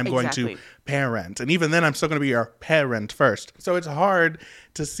parent and I'm going to parent. And even then I'm still going to be your parent first. So it's hard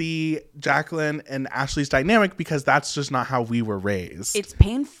to see Jacqueline and Ashley's dynamic because that's just not how we were raised. It's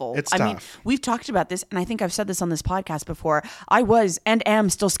painful. It's tough. I mean, we've talked about this, and I think I've said this on this podcast before. I was and am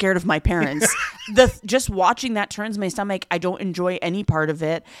still scared of my parents. Just watching that turns my stomach. I don't enjoy any part of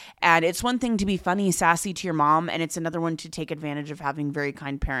it. And it's one thing to be funny, sassy to your mom, and it's another one to take advantage of having very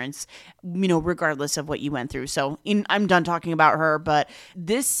kind parents, you know, regardless of what you went through. So I'm done talking about her, but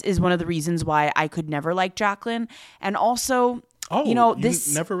this is one of the reasons why I could never like Jacqueline. And also, oh, you know, you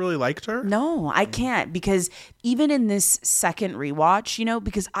never really liked her? No, I can't, because even in this second rewatch, you know,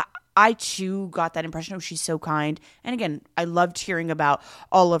 because I too got that impression of she's so kind. And again, I loved hearing about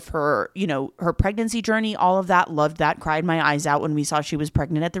all of her, you know, her pregnancy journey, all of that. Loved that. Cried my eyes out when we saw she was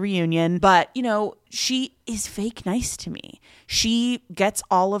pregnant at the reunion. But, you know, she is fake nice to me. She gets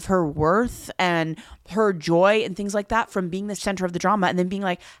all of her worth and her joy and things like that from being the center of the drama and then being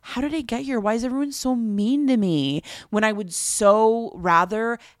like, how did I get here? Why is everyone so mean to me? When I would so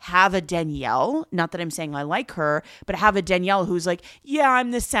rather have a Danielle, not that I'm saying I like her, but have a Danielle who's like, yeah,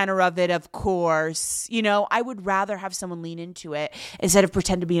 I'm the center of it, of course. You know, I would rather have someone lean into it instead of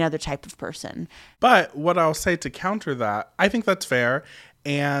pretend to be another type of person. But what I'll say to counter that, I think that's fair.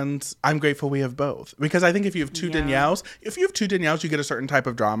 And I'm grateful we have both, because I think if you have two Danielles, you get a certain type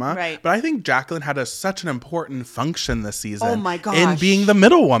of drama. Right. But I think Jacqueline had such an important function this season. Oh my gosh. In being the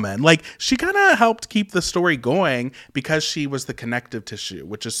middle woman. Like, she kind of helped keep the story going because she was the connective tissue,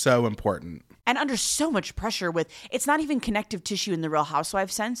 which is so important. And under so much pressure with, it's not even connective tissue in the Real Housewife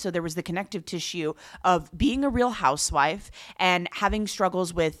sense. So there was the connective tissue of being a real housewife and having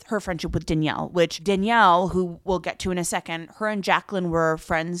struggles with her friendship with Danielle, which Danielle, who we'll get to in a second, her and Jacqueline were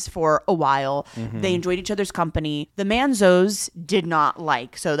friends for a while. Mm-hmm. They enjoyed each other's company. The Manzos did not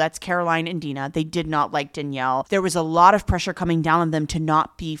like. So that's Caroline and Dina. They did not like Danielle. There was a lot of pressure coming down on them to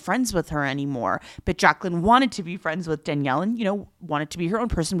not be friends with her anymore. But Jacqueline wanted to be friends with Danielle and, you know, wanted to be her own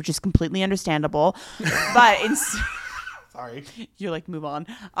person, which is completely understandable. But sorry, you're like, move on.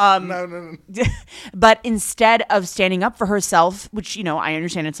 No. But instead of standing up for herself, which, you know, I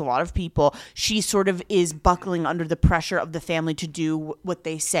understand it's a lot of people, she sort of is buckling under the pressure of the family to do what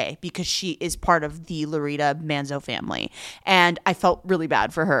they say because she is part of the Loretta Manzo family. And I felt really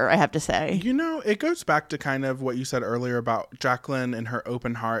bad for her, I have to say. You know, it goes back to kind of what you said earlier about Jacqueline and her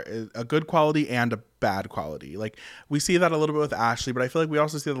open heart is a good quality and a bad quality. Like we see that a little bit with Ashley, but I feel like we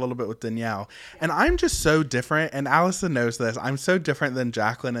also see that a little bit with Danielle. And I'm just so different, and Allison knows this. I'm so different than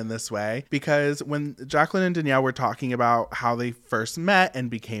Jacqueline in this way, because when Jacqueline and Danielle were talking about how they first met and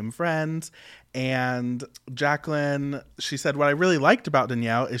became friends, and Jacqueline, she said, what I really liked about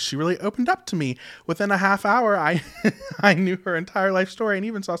Danielle is she really opened up to me. Within a half hour, I knew her entire life story and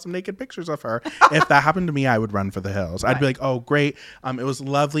even saw some naked pictures of her. If that happened to me, I would run for the hills. I'd be like, oh, great. It was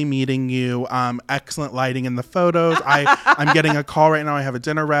lovely meeting you. Excellent lighting in the photos. I'm getting a call right now. I have a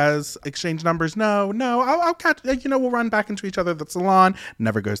dinner res. Exchange numbers. No, I'll catch, we'll run back into each other at the salon.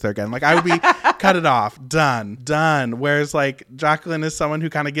 Never goes there again. Like I would be cut it off. Done. Whereas like Jacqueline is someone who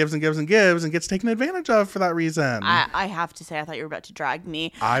kind of gives and gives and gives and gets taken advantage of for that reason. I have to say, I thought you were about to drag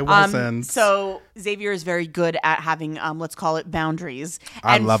me. I wasn't. So Xavier is very good at having, let's call it boundaries.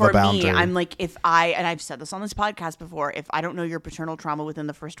 I and love for a boundary. me, I'm like, and I've said this on this podcast before, if I don't know your paternal trauma within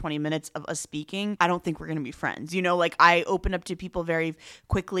the first 20 minutes of us speaking, I don't think we're going to be friends. Like I open up to people very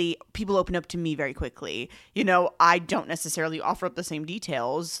quickly. People open up to me very quickly. I don't necessarily offer up the same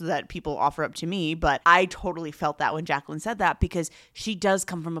details that people offer up to me, but I totally felt that when Jacqueline said that, because she does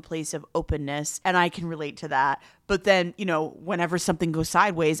come from a place of openness, and I can relate to that. But then, whenever something goes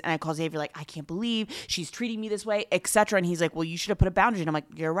sideways and I call Xavier like, I can't believe she's treating me this way, etc. And he's like, well, you should have put a boundary. And I'm like,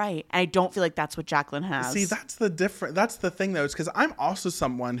 you're right. And I don't feel like that's what Jacqueline has. See, that's the thing though, is because I'm also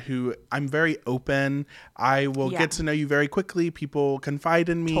someone who I'm very open. I will get to know you very quickly. People confide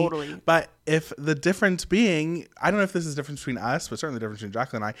in me. Totally. But if the difference being, I don't know if this is the difference between us, but certainly the difference between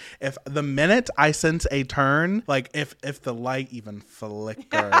Jacqueline and I, if the minute I sense a turn, like if the light even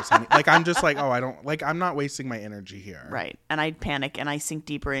flickers, like I'm just like, oh, I'm not wasting my energy here. Right. And I panic and I sink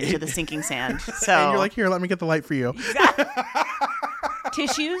deeper into the sinking sand. So and you're like, here, let me get the light for you. Exactly.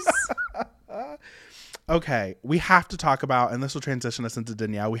 Tissues. Okay, we have to talk about, and this will transition us into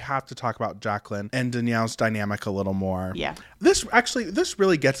Danielle, we have to talk about Jacqueline and Danielle's dynamic a little more. Yeah. This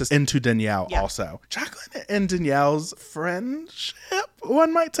really gets us into Danielle also. Jacqueline and Danielle's friendship,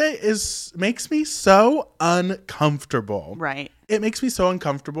 one might say, makes me so uncomfortable. Right. It makes me so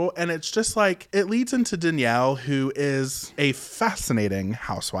uncomfortable, and it's just like, it leads into Danielle, who is a fascinating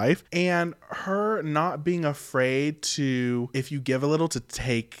housewife, and her not being afraid to, if you give a little, to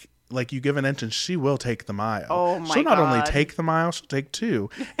take, like you give an inch and she will take the mile. Oh my God. She'll not only take the mile, she'll take two.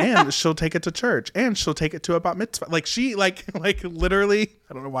 And she'll take it to church. And she'll take it to a bat mitzvah. Like she like literally,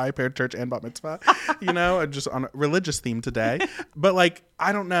 I don't know why I paired church and bat mitzvah, just on a religious theme today. But like,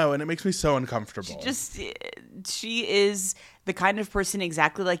 I don't know. And it makes me so uncomfortable. She is the kind of person,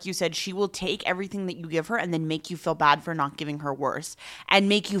 exactly like you said, she will take everything that you give her and then make you feel bad for not giving her worse and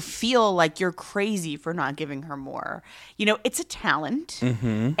make you feel like you're crazy for not giving her more. It's a talent,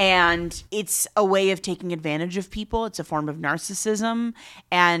 and it's a way of taking advantage of people. It's a form of narcissism.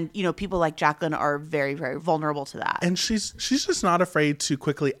 And, people like Jacqueline are very, very vulnerable to that. And she's just not afraid to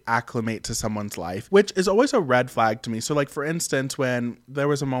quickly acclimate to someone's life, which is always a red flag to me. So like, for instance, when there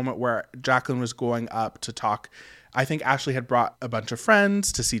was a moment where Jacqueline was going up to talk, I think Ashley had brought a bunch of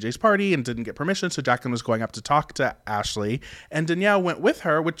friends to CJ's party and didn't get permission. So Jacqueline was going up to talk to Ashley, and Danielle went with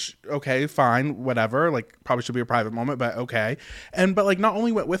her, which, okay, fine, whatever. Like, probably should be a private moment, but okay. But like, not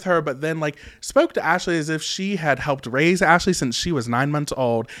only went with her, but then like spoke to Ashley as if she had helped raise Ashley since she was 9 months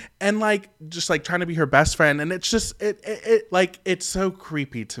old, and like, just like trying to be her best friend. And it's just, it's so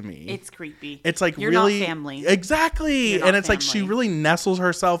creepy to me. It's creepy. It's like, you're really not family. Exactly. And it's like, she really nestles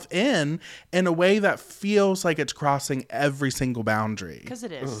herself in a way that feels like it's crossing every single boundary. Because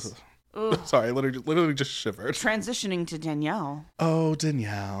it is. Ugh. Sorry, I literally just shivered. Transitioning to Danielle. Oh,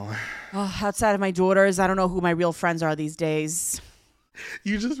 Danielle. Oh, outside of my daughters, I don't know who my real friends are these days.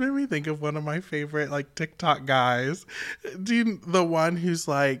 You just made me think of one of my favorite like TikTok guys. The one who's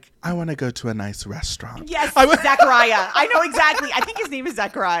like, I want to go to a nice restaurant. Yes, Zachariah. I know exactly. I think his name is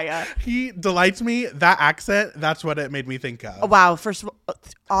Zachariah. He delights me. That accent, that's what it made me think of. Oh, wow. First of all,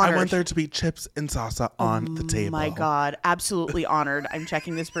 honored. I want there to be chips and salsa on the table. Oh my God. Absolutely honored. I'm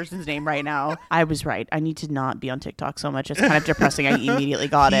checking this person's name right now. I was right. I need to not be on TikTok so much. It's kind of depressing. I immediately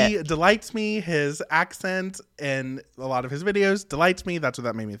got it. He delights me. His accent in a lot of his videos delights me. That's what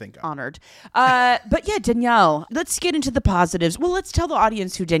that made me think of. Honored. But yeah, Danielle, let's get into the positives. Well, let's tell the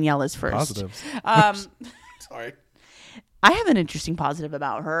audience who Danielle is first. Positives. Sorry. I have an interesting positive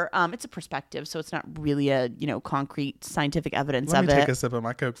about her. It's a perspective, so it's not really a concrete scientific evidence of it. Let me take a sip of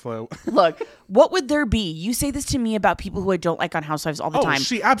my Coke float. Look, what would there be? You say this to me about people who I don't like on Housewives all the time.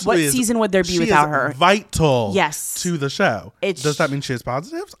 She absolutely What season would there be without her? Vital. Yes. To the show. Does that mean she has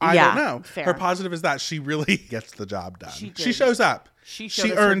positives? I don't know. Fair. Her positive is that she really gets the job done. She shows up.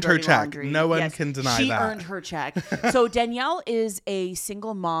 She earned her check. Laundry. No one can deny that. She earned her check. So Danielle is a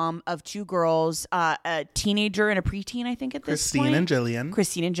single mom of 2 girls, a teenager and a preteen, I think, at this Christine point. and Jillian.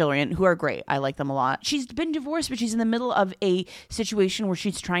 Christine and Jillian, who are great. I like them a lot. She's been divorced, but she's in the middle of a situation where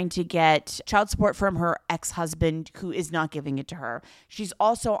she's trying to get child support from her ex-husband, who is not giving it to her. She's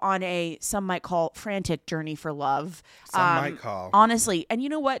also on a, some might call, frantic journey for love. Some might call. Honestly. And you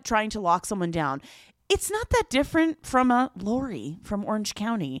know what? Trying to lock someone down. It's not that different from a Lori from Orange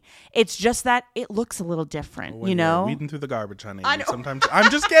County. It's just that it looks a little different, When you know? you're weeding through the garbage, honey. I know. Sometimes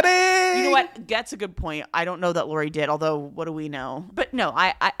I'm just kidding. You know what? That's a good point. I don't know that Lori did, although what do we know? But no,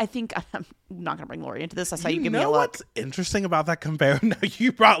 I think I'm not going to bring Lori into this. That's how you give me a look. What's interesting about that comparison? No,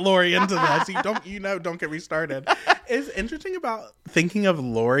 you brought Lori into this. Don't get me started. It's interesting about thinking of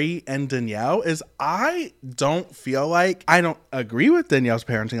Lori and Danielle is I don't feel like, I don't agree with Danielle's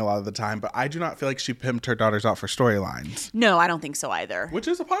parenting a lot of the time, but I do not feel like she pimped her daughters out for storylines. No, I don't think so either. Which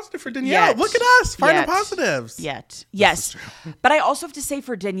is a positive for Danielle. Yet. Look at us, finding positives. Yes. But I also have to say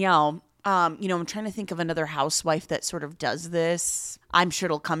for Danielle, I'm trying to think of another housewife that sort of does this. I'm sure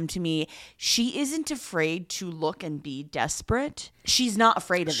it'll come to me. She isn't afraid to look and be desperate. She's not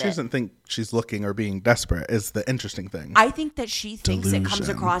afraid of it. She doesn't think she's looking or being desperate is the interesting thing. I think that she thinks it comes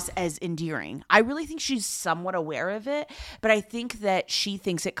Delusion. across as endearing. I really think she's somewhat aware of it, but I think that she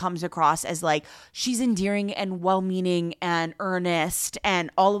thinks it comes across as like she's endearing and well-meaning and earnest and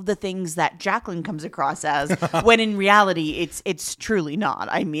all of the things that Jacqueline comes across as when in reality it's truly not.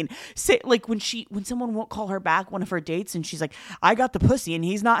 I mean, like when someone won't call her back one of her dates and she's like, I got the pussy and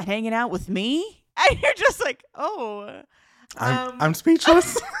he's not hanging out with me, and you're just like, oh, I'm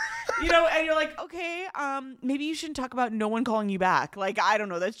speechless. and you're like, okay, maybe you shouldn't talk about no one calling you back. Like, I don't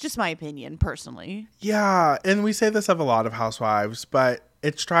know. That's just my opinion personally. Yeah, and we say this of a lot of housewives, but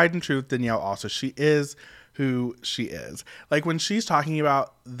it's tried and true with Danielle also. She is who she is. Like when she's talking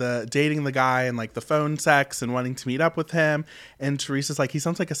about the dating the guy and like the phone sex and wanting to meet up with him, and Teresa's like, he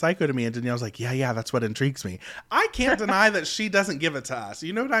sounds like a psycho to me, and Danielle's like, yeah, that's what intrigues me. I can't deny that she doesn't give it to us.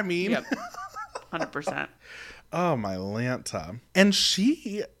 You know what I mean? Yep. 100%. Oh, my Lanta. And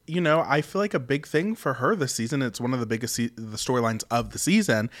she, I feel like a big thing for her this season, it's one of the biggest the storylines of the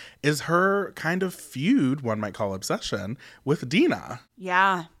season, is her kind of feud, one might call obsession, with Dina.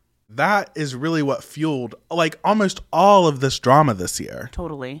 Yeah. That is really what fueled like almost all of this drama this year.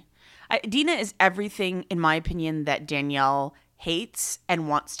 Totally. Dina is everything, in my opinion, that Danielle hates and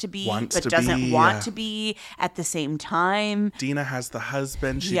wants to be, but doesn't want to be at the same time. Dina has the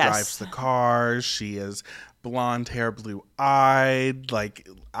husband. She Yes. drives the cars. She is blonde hair, blue eyed. Like,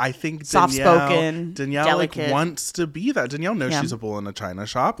 I think Soft spoken, Danielle delicate. like wants to be that. Danielle knows she's a bull in a china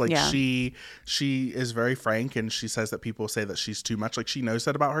shop. Like she is very frank, and she says that people say that she's too much. Like she knows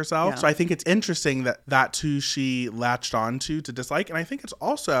that about herself. Yeah. So I think it's interesting that too she latched on to dislike. And I think it's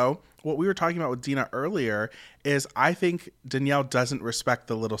also what we were talking about with Dina earlier is I think Danielle doesn't respect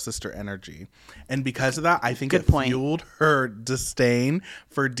the little sister energy. And because of that, I think it fueled her disdain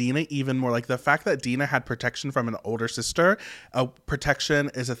for Dina even more. Like the fact that Dina had protection from an older sister,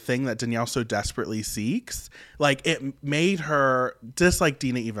 protection is a thing that Danielle so desperately seeks. Like it made her dislike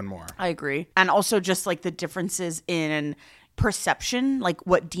Dina even more. I agree. And also just like the differences in perception, like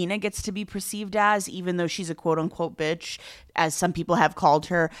what Dina gets to be perceived as, even though she's a quote unquote bitch, as some people have called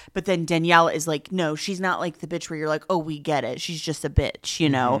her. But then Danielle is like, no, she's not like the bitch where you're like, oh, we get it. She's just a bitch, you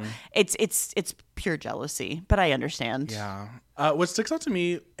know? It's pure jealousy, but I understand. Yeah. What sticks out to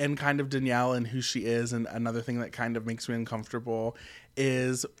me and kind of Danielle and who she is, and another thing that kind of makes me uncomfortable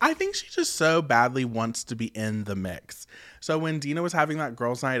is I think she just so badly wants to be in the mix. So when Dina was having that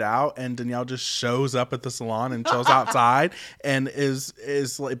girls' night out and Danielle just shows up at the salon and chills outside and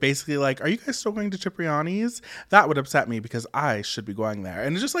is like basically like, are you guys still going to Cipriani's? That would upset me because I should be going there.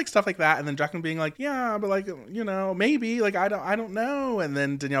 And it's just like stuff like that. And then Jacqueline being like, yeah, but like, maybe, like, I don't know. And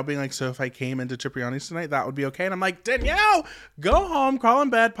then Danielle being like, so if I came into Cipriani's tonight, that would be okay. And I'm like, Danielle, go home, crawl in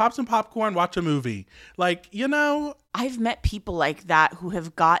bed, pop some popcorn, watch a movie. Like, I've met people like that who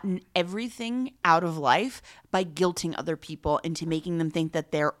have gotten everything out of life by guilting other people into making them think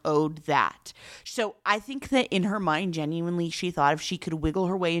that they're owed that. So I think that in her mind, genuinely, she thought if she could wiggle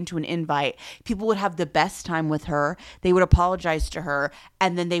her way into an invite, people would have the best time with her. They would apologize to her.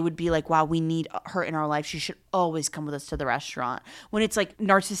 And then they would be like, wow, we need her in our life. She should always come with us to the restaurant. When it's like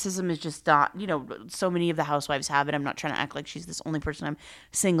narcissism is just not, so many of the housewives have it. I'm not trying to act like she's this only person I'm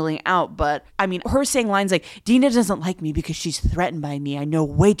singling out. But I mean, her saying lines like, Dina doesn't like me because she's threatened by me. I know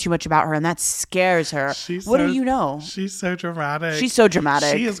way too much about her and that scares her. What do you know? She's so dramatic. She's so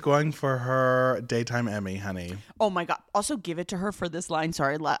dramatic. She is going for her daytime Emmy, honey. Oh my God. Also give it to her for this line.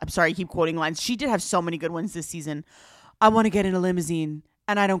 I'm sorry. I keep quoting lines. She did have so many good ones this season. I want to get in a limousine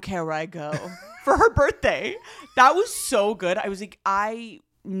and I don't care where I go for her birthday. That was so good. I was like, I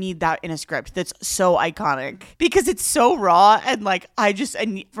need that in a script that's so iconic because it's so raw and like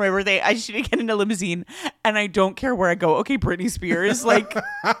for my birthday I should get in a limousine and I don't care where I go. Okay, Britney Spears, like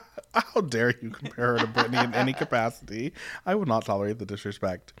how dare you compare her to Britney in any capacity? I will not tolerate the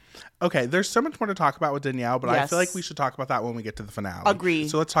disrespect. Okay, there's so much more to talk about with Danielle, but I feel like we should talk about that when we get to the finale. Agree.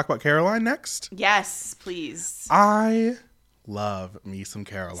 So let's talk about Caroline next. Yes, please. I love me some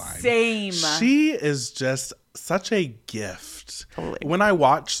Caroline. Same. She is just such a gift. Totally. When I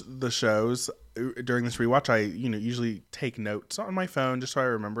watch the shows during this rewatch, I usually take notes on my phone just so I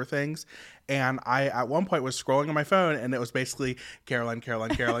remember things. And I at one point was scrolling on my phone and it was basically Caroline.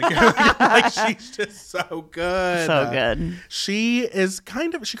 Like she's just so good. So good. She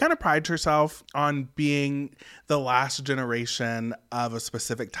kind of prides herself on being the last generation of a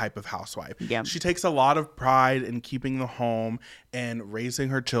specific type of housewife. Yeah. She takes a lot of pride in keeping the home and raising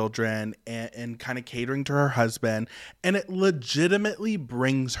her children and kind of catering to her husband. And it legitimately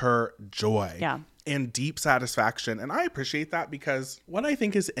brings her joy. Yeah. And deep satisfaction. And I appreciate that because what I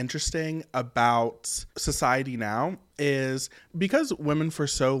think is interesting about society now is because women for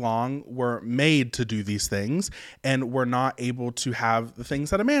so long were made to do these things and were not able to have the things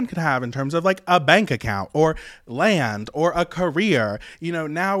that a man could have in terms of like a bank account or land or a career.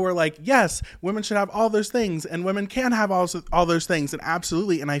 Now we're like, yes, women should have all those things and women can have all those things. And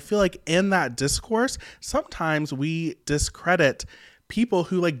absolutely. And I feel like in that discourse, sometimes we discredit people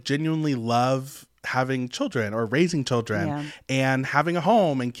who like genuinely love having children or raising children and having a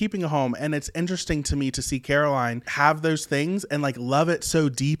home and keeping a home. And it's interesting to me to see Caroline have those things and like love it so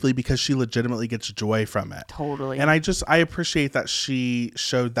deeply because she legitimately gets joy from it. Totally. And I appreciate that she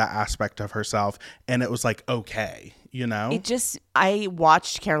showed that aspect of herself and it was like, okay. I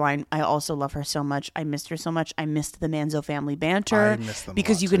watched Caroline. I also love her so much. I missed her so much. I missed the Manzo family banter. I miss them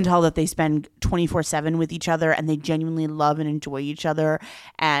because you can tell that they spend 24/7 with each other and they genuinely love and enjoy each other.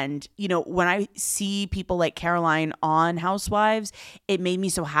 And, when I see people like Caroline on Housewives, it made me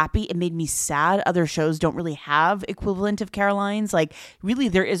so happy. It made me sad. Other shows don't really have equivalent of Caroline's. Like, really,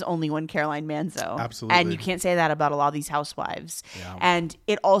 there is only one Caroline Manzo. Absolutely. And you can't say that about a lot of these housewives. Yeah. And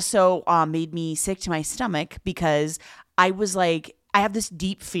it also made me sick to my stomach because I was like, I have this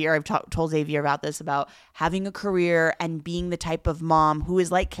deep fear. I've told Xavier about this, about having a career and being the type of mom who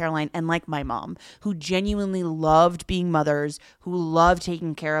is like Caroline and like my mom, who genuinely loved being mothers, who loved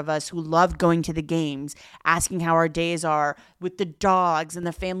taking care of us, who loved going to the games, asking how our days are with the dogs and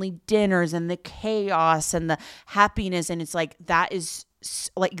the family dinners and the chaos and the happiness. And it's like, that is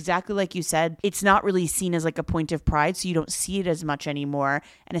like exactly like you said, it's not really seen as like a point of pride, so you don't see it as much anymore.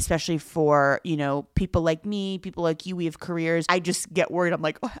 And especially for people like me, people like you, we have careers. I just get worried. I'm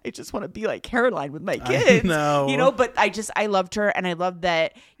like, oh, I just want to be like Caroline with my kids. But I loved her, and I love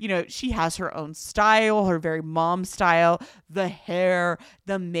that she has her own style, her very mom style, the hair,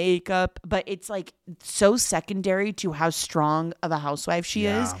 the makeup, but it's like so secondary to how strong of a housewife she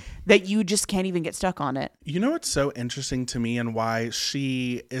is that you just can't even get stuck on it. What's so interesting to me and why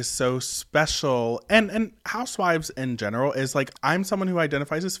she is so special and housewives in general is like, I'm someone who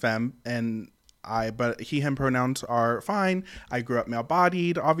identifies as femme but he, him pronouns are fine. I grew up male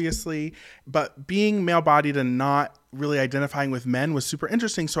bodied, obviously, but being male bodied and not really identifying with men was super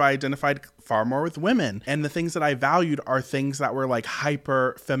interesting. So I identified far more with women. And the things that I valued are things that were like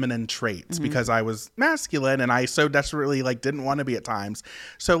hyper feminine traits because I was masculine and I so desperately like didn't want to be at times.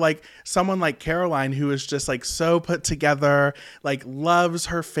 So like someone like Caroline, who is just like so put together, like loves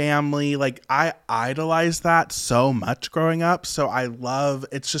her family. Like I idolized that so much growing up. So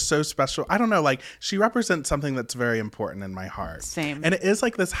it's just so special. I don't know, like she represents something that's very important in my heart. Same. And it is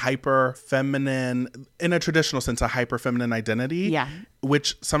like this hyper feminine, in a traditional sense, a hyper feminine identity,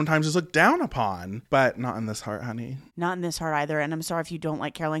 which sometimes is looked down upon, but not in this heart, honey. Not in this heart either. And I'm sorry if you don't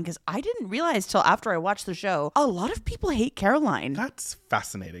like Caroline, because I didn't realize till after I watched the show, a lot of people hate Caroline. That's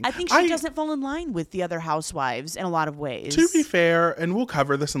fascinating. I think she doesn't fall in line with the other housewives in a lot of ways. To be fair, and we'll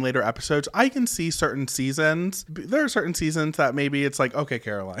cover this in later episodes, I can see certain seasons. There are certain seasons that maybe it's like, okay,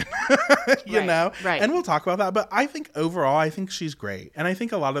 Caroline, you know? Right. And we'll talk about that. But I think overall, I think she's great. And I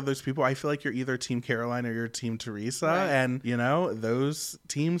think a lot of those people, I feel like you're either Team Caroline or you're Team Teresa. Right. And, those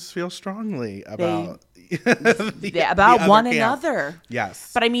teams feel strongly about about one camp. another.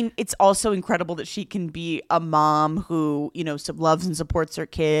 Yes. But I mean, it's also incredible that she can be a mom who, loves and supports her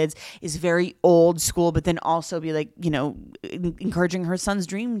kids, is very old school, but then also be like, encouraging her son's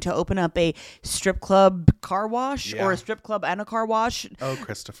dream to open up a strip club car wash or a strip club and a car wash. Oh,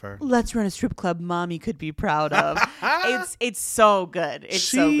 Christopher. Let's run a strip club mommy could be proud of. It's so good.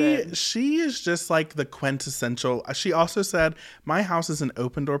 So good. She is just like the quintessential. She also said, my house is an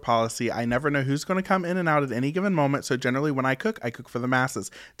open door policy. I never know who's going to come in and out at any given moment. So generally when I cook for the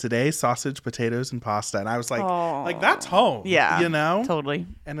masses. Today, sausage, potatoes, and pasta. And I was like that's home. Yeah. Totally.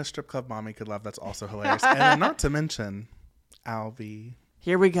 And a strip club mommy could love. That's also hilarious. And then not to mention Albie.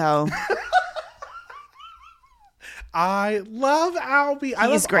 Here we go. I love Albie. I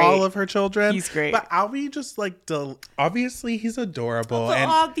love great. all of her children. He's great. But Albie just obviously he's adorable.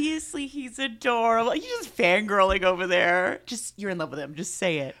 Obviously he's adorable. You're just fangirling over there. You're in love with him. Just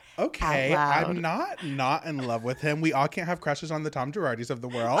say it. Okay, I'm not in love with him. We all can't have crushes on the Tom Girardis of the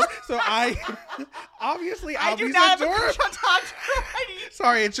world. So obviously Albie's do not adorable. have a crush on Tom Girardi.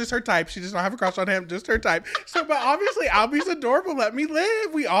 Sorry, it's just her type. She does not have a crush on him, just her type. So, but obviously Albie's adorable. Let me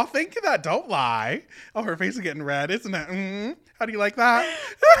live. We all think that. Don't lie. Oh, her face is getting red, isn't it? Mm-hmm. How do you like that?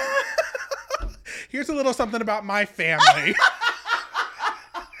 Here's a little something about my family.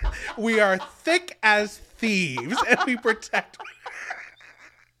 We are thick as thieves, and we protect.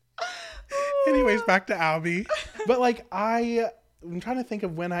 Anyways, back to Albie. But I'm trying to think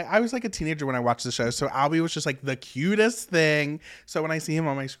of when I was like a teenager when I watched the show. So Albie was just like the cutest thing. So when I see him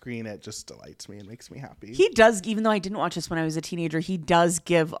on my screen, it just delights me and makes me happy. He does, even though I didn't watch this when I was a teenager, he does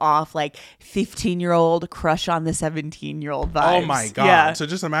give off like 15-year-old crush on the 17-year-old vibes. Oh my God. Yeah. So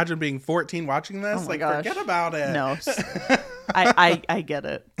just imagine being 14 watching this. Oh my gosh. Forget about it. No. I get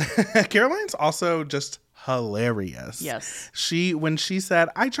it. Caroline's also just hilarious. Yes. When she said,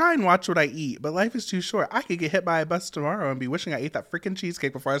 I try and watch what I eat, but life is too short. I could get hit by a bus tomorrow and be wishing I ate that freaking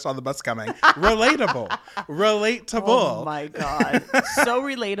cheesecake before I saw the bus coming. Relatable. Oh my God. So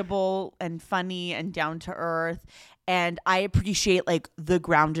relatable and funny and down to earth. And I appreciate the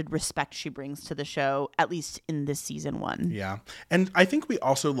grounded respect she brings to the show, at least in this season 1. Yeah. And I think we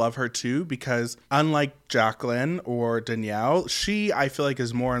also love her too, because unlike Jacqueline or Danielle, she, I feel like,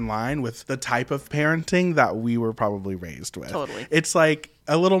 is more in line with the type of parenting that we were probably raised with. Totally. It's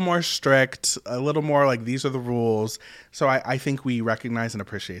a little more strict, a little more these are the rules. So I think we recognize and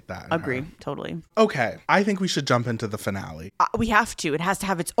appreciate that. Agree. Totally. Okay. I think we should jump into the finale. We have to. It has to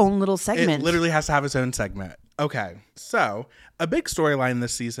have its own little segment. It literally has to have its own segment. Okay. So a big storyline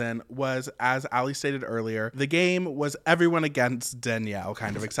this season was, as Ali stated earlier, the game was everyone against Danielle,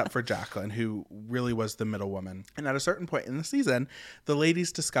 kind of, except for Jacqueline, who really was the middle woman. And at a certain point in the season, the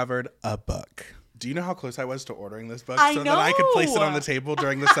ladies discovered a book. Do you know how close I was to ordering this book that I could place it on the table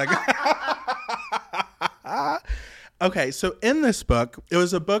during the segment? Okay, so in this book, it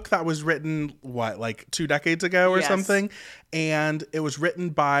was a book that was written, 2 decades ago or something? And it was written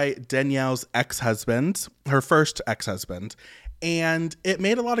by Danielle's ex-husband, her first ex-husband. And it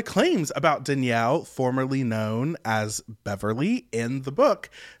made a lot of claims about Danielle, formerly known as Beverly, in the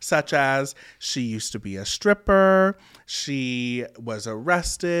book, such as she used to be a stripper, she was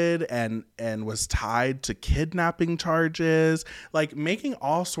arrested and was tied to kidnapping charges, making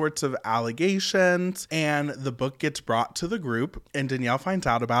all sorts of allegations. And the book gets brought to the group, and Danielle finds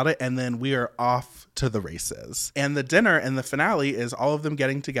out about it, and then we are off to the races. And the dinner and the finale is all of them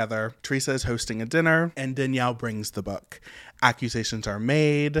getting together. Teresa is hosting a dinner, and Danielle brings the book. Accusations are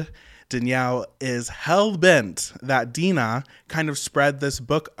made. Danielle is hell-bent that Dina kind of spread this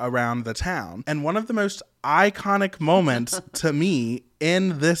book around the town. And one of the most iconic moments to me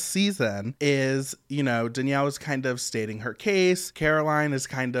in this season is, Danielle is kind of stating her case. Caroline is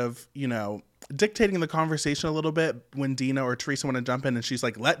kind of, dictating the conversation a little bit when Dina or Teresa want to jump in, and she's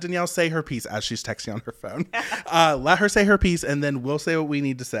like, let Danielle say her piece as she's texting on her phone. Let her say her piece, and then we'll say what we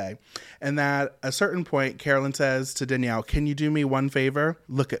need to say. And at a certain point, Carolyn says to Danielle, can you do me one favor?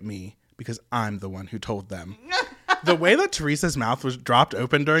 Look at me, because I'm the one who told them. The way that Teresa's mouth was dropped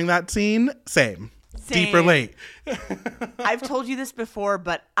open during that scene, same. Deep relate. I've told you this before,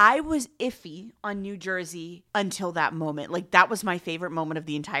 but I was iffy on New Jersey until that moment. That was my favorite moment of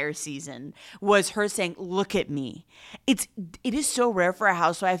the entire season, was her saying, look at me. It is so rare for a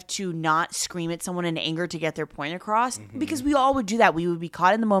housewife to not scream at someone in anger to get their point across, because we all would do that. We would be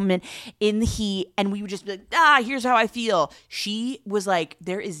caught in the moment, in the heat, and we would just be like, here's how I feel. She was like,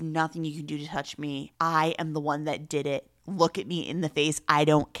 there is nothing you can do to touch me. I am the one that did it. Look at me in the face. I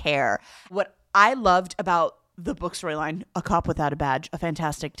don't care. What I loved about the book storyline, A Cop Without a Badge, a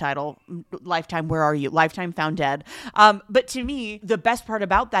fantastic title. Lifetime, Where Are You? Lifetime Found Dead. But to me, the best part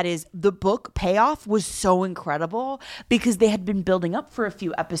about that is the book payoff was so incredible because they had been building up for a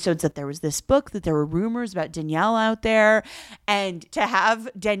few episodes that there was this book, that there were rumors about Danielle out there. And to have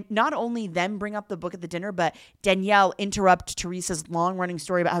not only them bring up the book at the dinner, but Danielle interrupt Teresa's long-running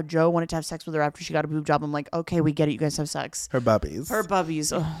story about how Joe wanted to have sex with her after she got a boob job. I'm like, okay, we get it. You guys have sex. Her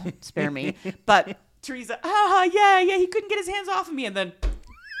bubbies. Oh, spare me. But Teresa, yeah, he couldn't get his hands off of me. And then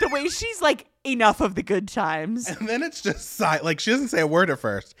the way she's like, enough of the good times. And then it's just silent. Like, she doesn't say a word at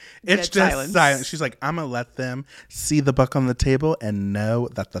first. It's just silent. She's like, I'm going to let them see the book on the table and know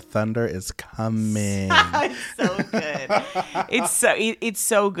that the thunder is coming. It's so good. It's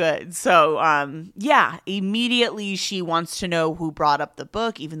so good. So, yeah, immediately she wants to know who brought up the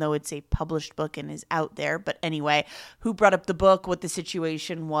book, even though it's a published book and is out there. But anyway, who brought up the book, what the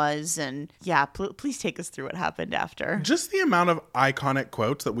situation was. And yeah, please take us through what happened after. Just the amount of iconic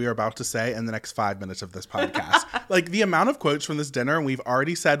quotes that we are about to say in the next 5 minutes of this podcast. Like, the amount of quotes from this dinner, and we've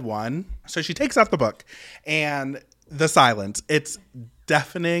already said one. So she takes out the book and the silence. It's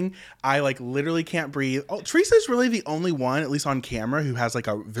deafening. I like literally can't breathe. Oh, Teresa's really the only one, at least on camera, who has like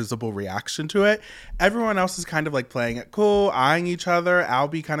a visible reaction to it. Everyone else is kind of like playing it cool, eyeing each other.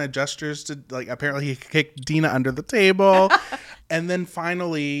 Albie kind of gestures to, like, apparently he kicked Dina under the table. And then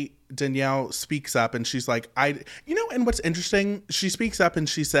finally Danielle speaks up and she's like, and what's interesting, she speaks up and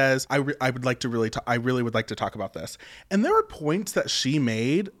she says, I really would like to talk about this. And there were points that she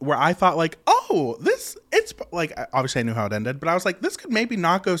made where I thought like, oh, it's like, obviously I knew how it ended, but I was like, this could maybe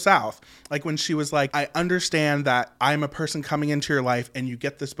not go south. Like when she was like, I understand that I'm a person coming into your life and you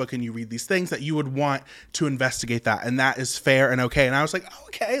get this book and you read these things that you would want to investigate that. And that is fair and okay. And I was like, oh,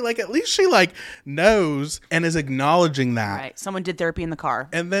 okay, like at least she like knows and is acknowledging that. Right. Someone did therapy in the car.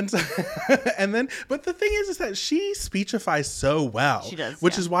 And then but the thing is that she speechifies so well. She does.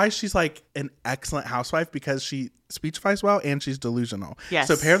 Which is why she's like an excellent housewife, because she speechifies well and she's delusional. Yes.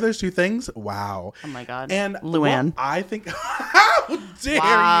 So pair those two things. Wow. Oh my God. And Luann. I think, how dare you?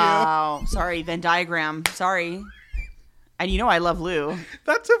 Wow. Sorry, Venn diagram. Sorry. And you know I love Lou.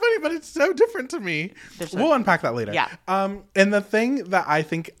 That's so funny, but it's so different to me. We'll unpack that later. Yeah. And the thing that I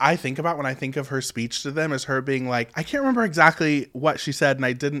think about when I think of her speech to them is her being like, I can't remember exactly what she said and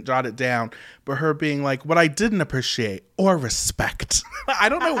I didn't jot it down, but her being like, what I didn't appreciate or respect. I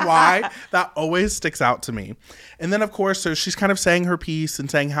don't know why that always sticks out to me. And then, of course, so she's kind of saying her piece and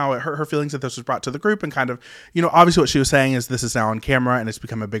saying how it hurt her feelings that this was brought to the group, and kind of, obviously what she was saying is this is now on camera and it's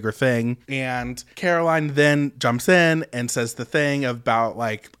become a bigger thing. And Caroline then jumps in and says the thing about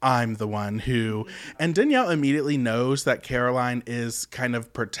like, I'm the one who, and Danielle immediately knows that Caroline is kind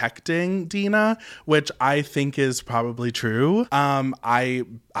of protecting Dina, which I think is probably true. I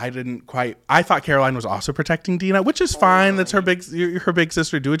thought Caroline was also protecting Dina, which is fine. That's her big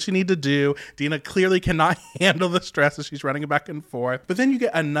sister. Do what you need to do. Dina clearly cannot handle the stress as she's running back and forth. But then you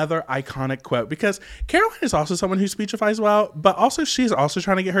get another iconic quote, because Caroline is also someone who speechifies well, but also she's also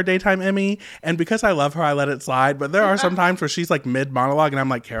trying to get her daytime Emmy. And because I love her, I let it slide. But there are some times where she's like mid monologue and I'm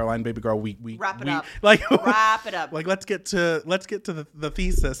like, Caroline, baby girl, we wrap it up. Like wrap it up. Like let's get to the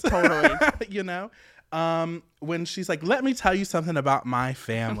thesis. Totally. When she's like, let me tell you something about my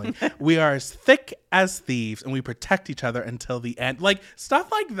family. We are as thick as thieves and we protect each other until the end. Like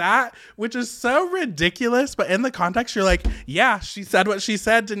stuff like that, which is so ridiculous. But in the context, you're like, yeah, she said what she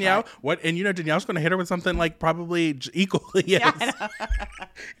said, Danielle. Right. What? And Danielle's going to hit her with something like probably equally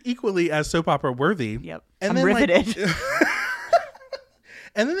as soap opera worthy. Yep. And I'm riveted.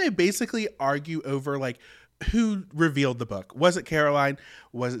 And then they basically argue over like, who revealed the book? Was it Caroline?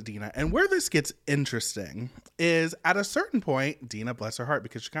 Was it Dina? And where this gets interesting is at a certain point, Dina, bless her heart,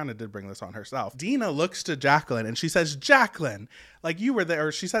 because she kind of did bring this on herself. Dina looks to Jacqueline and she says, Jacqueline, like you were there.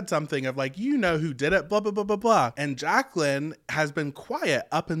 Or she said something of like, you know who did it, blah, blah, blah, blah, blah. And Jacqueline has been quiet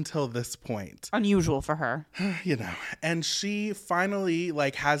up until this point. Unusual for her. And she finally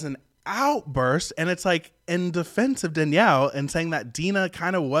like has an outburst, and it's like in defense of Danielle and saying that Dina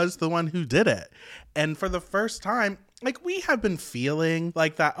kind of was the one who did it. And for the first time, like we have been feeling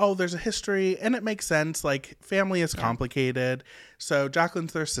like that, oh, there's a history and it makes sense. Like family is complicated. So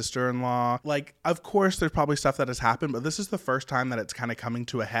Jacqueline's their sister-in-law. Like, of course, there's probably stuff that has happened, but this is the first time that it's kind of coming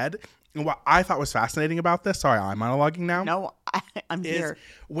to a head. And what I thought was fascinating about this, sorry, I'm monologuing now. No, I'm here.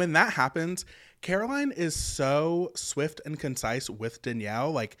 When that happens, Caroline is so swift and concise with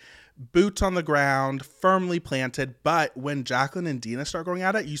Danielle, like boots on the ground, firmly planted. But when Jacqueline and Dina start going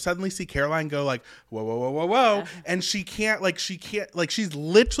at it, you suddenly see Caroline go like, whoa, whoa, whoa, whoa, whoa. And she's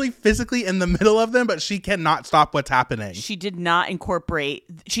literally physically in the middle of them, but she cannot stop what's happening. She did not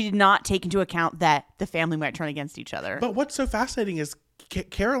take into account that the family might turn against each other. But what's so fascinating is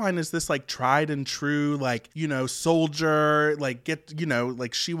Caroline is this like tried and true, like, you know, soldier, like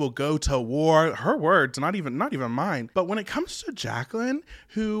like she will go to war. Her words, not even mine. But when it comes to Jacqueline,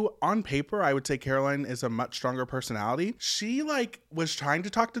 who on paper, I would say Caroline is a much stronger personality. She like was trying to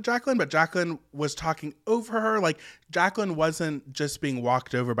talk to Jacqueline, but Jacqueline was talking over her. Like Jacqueline wasn't just being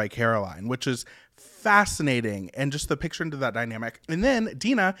walked over by Caroline, which is fascinating, and just the picture into that dynamic. And then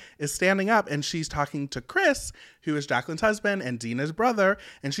Dina is standing up and she's talking to Chris, who is Jacqueline's husband and Dina's brother,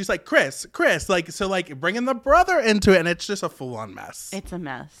 and she's like, Chris, like, so like bringing the brother into it, and it's just a full-on mess. It's a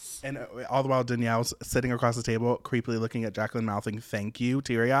mess. And all the while Danielle's sitting across the table, creepily looking at Jacqueline, mouthing thank you,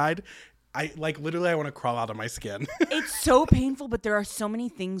 teary-eyed. I like literally I want to crawl out of my skin. It's so painful, but there are so many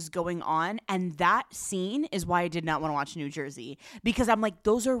things going on, and that scene is why I did not want to watch New Jersey, because I'm like,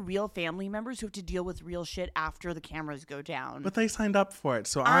 those are real family members who have to deal with real shit after the cameras go down. But they signed up for it,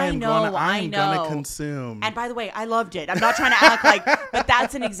 so I am gonna consume. And by the way, I loved it. I'm not trying to act like, but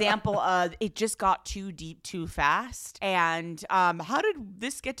that's an example of it just got too deep too fast. And how did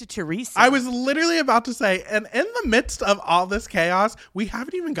this get to Teresa? I was literally about to say, and in the midst of all this chaos, we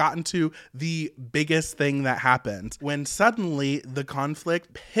haven't even gotten to the biggest thing that happened when suddenly the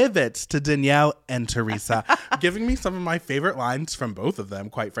conflict pivots to Danielle and Teresa, giving me some of my favorite lines from both of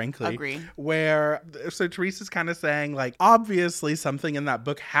them, quite frankly. Agree. So Teresa's kind of saying like, obviously something in that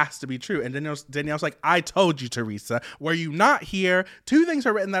book has to be true. And Danielle's like, I told you, Teresa, were you not here? 2 things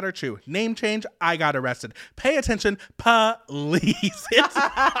are written that are true. Name change, I got arrested. Pay attention, police.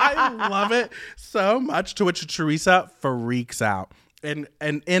 I love it so much, to which Teresa freaks out. And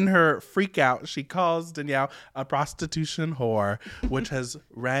in her freak out, she calls Danielle a prostitution whore, which has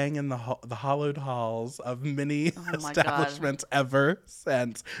rang in the hollowed halls of many establishments ever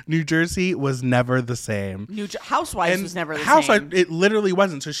since. New Jersey was never the same. Housewives was never the same. It literally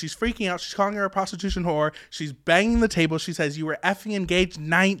wasn't. So she's freaking out. She's calling her a prostitution whore. She's banging the table. She says, you were effing engaged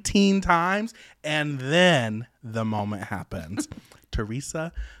 19 times. And then the moment happens.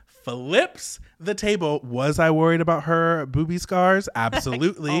 Teresa flips the table. Was I worried about her booby scars?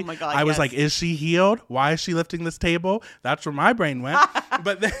 Absolutely. Oh my God, I was like, is she healed? Why is she lifting this table? That's where my brain went.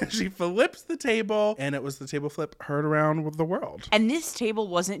 But then she flips the table, and it was the table flip heard around with the world. And this table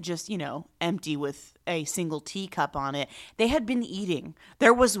wasn't just, empty with a single teacup on it. They had been eating.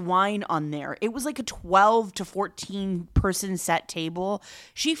 There was wine on there. It was like a 12 to 14 person set table.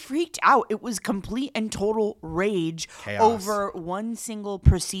 She freaked out. It was complete and total rage. Chaos. Over one single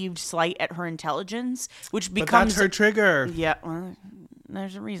perceived slight at her intelligence, which becomes... But that's her trigger. Yeah, well,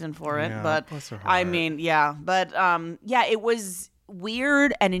 there's a reason for it. Yeah, but bless her heart. I mean, yeah. But it was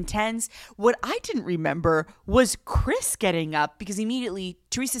weird and intense. What I didn't remember was Chris getting up, because immediately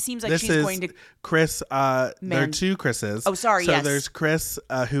Teresa seems like she's going to... Chris, there are 2 Chris's. Oh, sorry, so yes. There's Chris,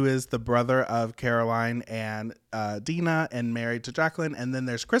 who is the brother of Caroline and Dina and married to Jacqueline. And then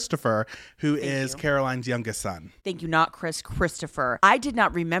there's Christopher, who is Caroline's youngest son. Thank you, not Chris, Christopher. I did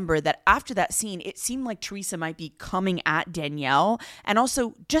not remember that after that scene, it seemed like Teresa might be coming at Danielle. And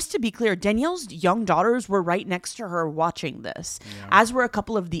also, just to be clear, Danielle's young daughters were right next to her watching this, as were a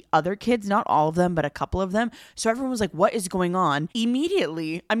couple of the other kids, not all of them, but a couple of them. So everyone was like, what is going on?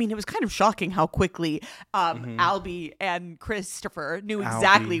 Immediately, I mean, it was kind of shocking how quickly Albie and Christopher knew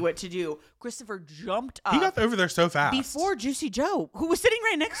exactly what to do. Christopher jumped up. He got over there so fast. Before Juicy Joe, who was sitting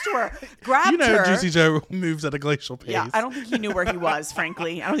right next to her, grabbed her. Juicy Joe moves at a glacial pace. Yeah, I don't think he knew where he was,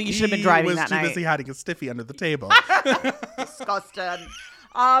 frankly. I don't think he should have been driving that night. He was too busy hiding a stiffy under the table. Disgusting.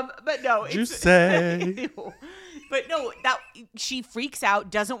 But no. Juicy. But no, that she freaks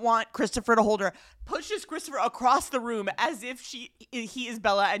out, doesn't want Christopher to hold her, pushes Christopher across the room as if he is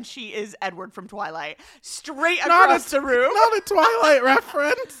Bella and she is Edward from Twilight. Straight across the room. Not a Twilight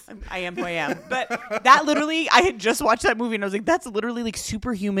reference. I am who I am. But that literally, I had just watched that movie and I was like, that's literally like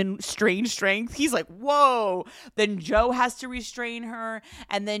superhuman strange strength. He's like, whoa. Then Joe has to restrain her,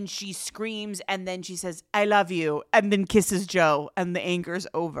 and then she screams, and then she says, I love you, and then kisses Joe, and the anger's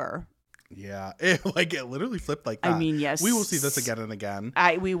over. Yeah, it literally flipped like that. I mean, yes. We will see this again and again.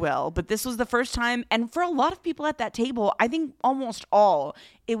 We will. But this was the first time. And for a lot of people at that table, I think almost all,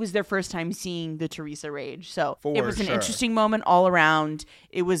 it was their first time seeing the Teresa rage. So it was an interesting moment all around.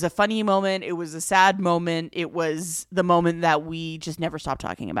 It was a funny moment. It was a sad moment. It was the moment that we just never stopped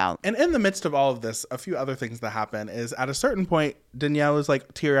talking about. And in the midst of all of this, a few other things that happen is at a certain point, Danielle is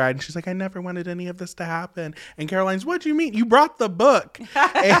like teary-eyed and she's like, I never wanted any of this to happen. And Caroline's, what do you mean? You brought the book.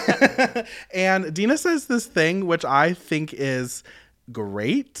 And Dina says this thing, which I think is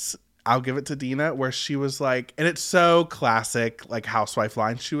great. I'll give it to Dina, where she was like, and it's so classic, like housewife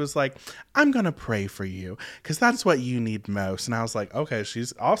line. She was like, I'm going to pray for you because that's what you need most. And I was like, okay,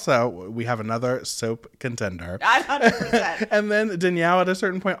 we have another soap contender. 100%. And then Danielle at a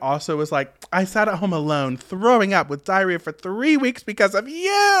certain point also was like, I sat at home alone throwing up with diarrhea for 3 weeks because of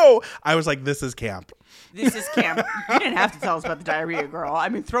you. I was like, this is camp. This is camp. You didn't have to tell us about the diarrhea, girl. I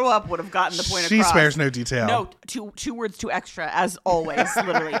mean, throw up would have gotten the point across. She spares no detail. No, two words too extra, as always,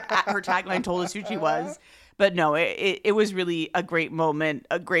 literally. Her tagline told us who she was. But no, it was really a great moment,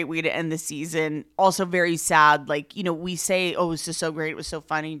 a great way to end the season. Also very sad. Like, we say, oh, it was just so great. It was so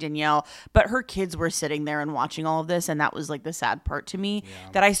funny, Danielle. But her kids were sitting there and watching all of this. And that was like the sad part to me.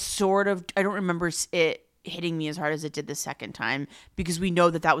 Yeah. That I don't remember it hitting me as hard as it did the second time, because we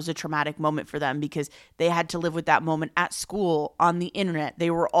know that was a traumatic moment for them, because they had to live with that moment at school, on the internet. They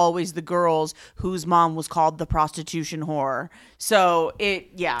were always the girls whose mom was called the prostitution whore. So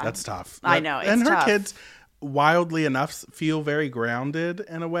that's tough. I know. And her kids, wildly enough, feel very grounded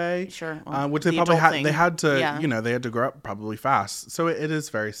in a way. Sure. Which they probably had. They had to, they had to grow up probably fast. So it is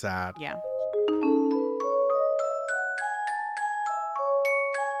very sad. Yeah.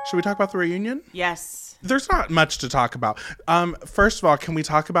 Should we talk about the reunion? Yes. There's not much to talk about. First of all, can we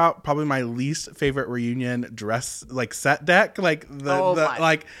talk about probably my least favorite reunion dress, like set deck? Like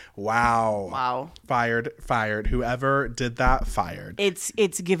wow. Fired. Whoever did that, fired.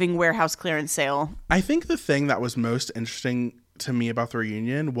 It's giving warehouse clearance sale. I think the thing that was most interesting to me about the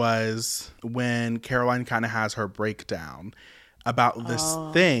reunion was when Caroline kind of has her breakdown about this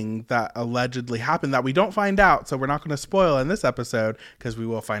thing that allegedly happened that we don't find out. So we're not going to spoil in this episode because we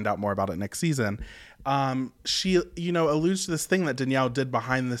will find out more about it next season. She, alludes to this thing that Danielle did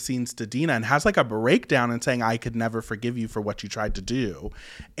behind the scenes to Dina and has like a breakdown and saying, I could never forgive you for what you tried to do.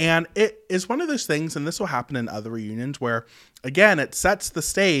 And it is one of those things, and this will happen in other reunions, where again, it sets the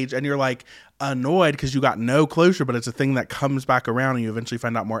stage and you're like annoyed because you got no closure, but it's a thing that comes back around and you eventually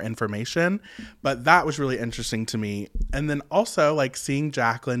find out more information. But that was really interesting to me. And then also like seeing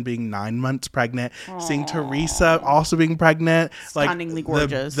Jacqueline being 9 months pregnant, seeing Teresa also being pregnant, stunningly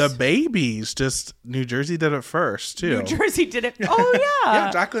gorgeous. The babies, just New Jersey did it first too. New Jersey did it. Oh yeah.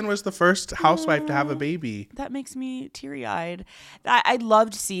 Yeah, Jacqueline was the first housewife to have a baby. That makes me teary-eyed. I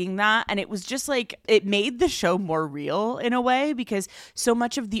loved seeing that, and it was just like, it made the show more real in a way, because so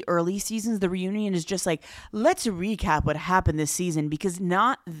much of the early seasons, the reunion is just like, let's recap what happened this season, because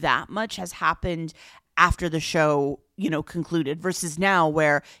not that much has happened after the show concluded, versus now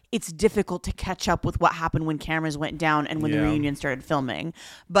where it's difficult to catch up with what happened when cameras went down and when the reunion started filming.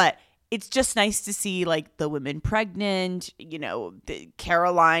 But it's just nice to see like the women pregnant, the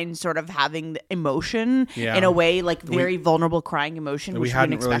Caroline sort of having the emotion in a way, like very vulnerable crying emotion, which we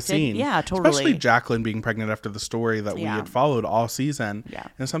hadn't really seen. Yeah, totally. Especially Jacqueline being pregnant after the story that we had followed all season. Yeah.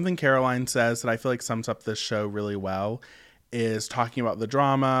 And something Caroline says that I feel like sums up this show really well is talking about the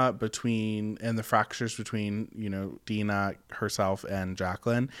drama and the fractures between, Dina, herself, and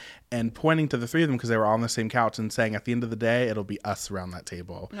Jacqueline, and pointing to the three of them because they were all on the same couch and saying, at the end of the day, it'll be us around that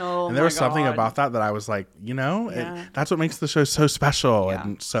table. Oh, and there was something about that I was like, that's what makes the show so special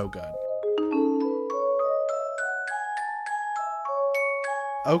and so good.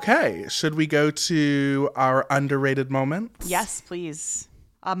 Okay, should we go to our underrated moments? Yes, please.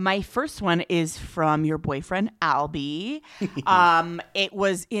 My first one is from your boyfriend, Albie. It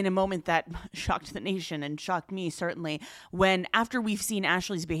was in a moment that shocked the nation and shocked me, certainly, when after we've seen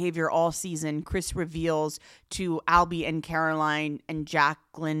Ashley's behavior all season, Chris reveals to Albie and Caroline and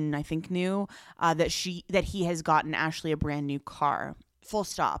Jacqueline, I think knew, that he has gotten Ashley a brand new car. Full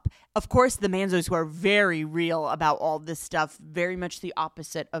stop. Of course, the Manzos, who are very real about all this stuff, very much the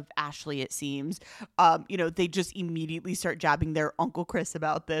opposite of Ashley, it seems. They just immediately start jabbing their Uncle Chris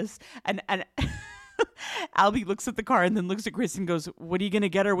about this. And Albie looks at the car and then looks at Chris and goes, what are you going to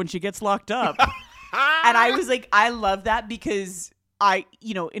get her when she gets locked up? And I was like, I love that, because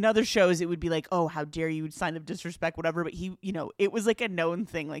in other shows, it would be like, oh, how dare you, sign of disrespect, whatever. But it was like a known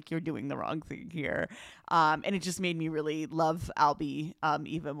thing, like, you're doing the wrong thing here. And it just made me really love Albie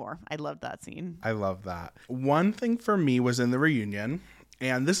even more. I loved that scene. I love that. One thing for me was in the reunion,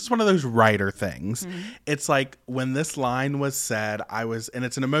 And this is one of those writer things. It's like when this line was said, and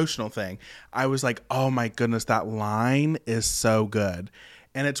it's an emotional thing. I was like, oh my goodness, that line is so good.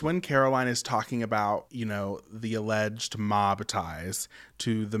 And it's when Caroline is talking about, the alleged mob ties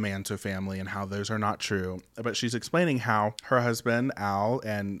to the Manso family and how those are not true. But she's explaining how her husband, Al,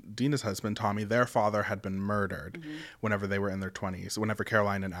 and Dina's husband, Tommy, their father had been murdered whenever they were in their 20s, whenever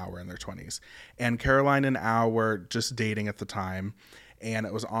Caroline and Al were in their 20s. And Caroline and Al were just dating at the time. And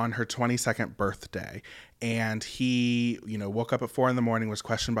it was on her 22nd birthday. And he, woke up at 4 a.m, was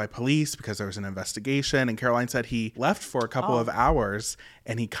questioned by police because there was an investigation. And Caroline said he left for a couple of hours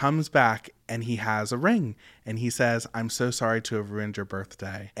and he comes back and he has a ring. And he says, I'm so sorry to have ruined your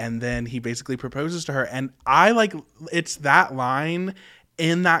birthday. And then he basically proposes to her. And it's that line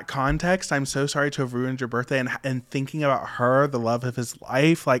in that context. I'm so sorry to have ruined your birthday. And thinking about her, the love of his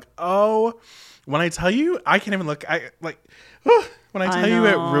life, when I tell you, I can't even look. When I tell you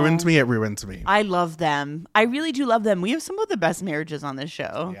it ruins me, it ruins me. I love them. I really do love them. We have some of the best marriages on this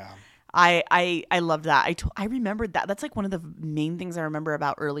show. Yeah. I love that. I remembered that. That's like one of the main things I remember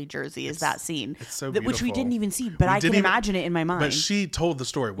about early Jersey is that scene. It's so beautiful. Which we didn't even see, but I can imagine it in my mind. But she told the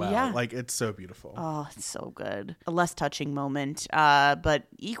story well. Yeah. It's so beautiful. Oh, it's so good. A less touching moment, but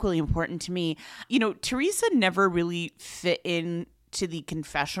equally important to me. Teresa never really fit in to the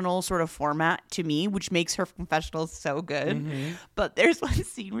confessional sort of format to me, which makes her confessional so good. But there's one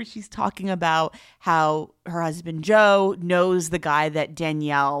scene where she's talking about how her husband Joe knows the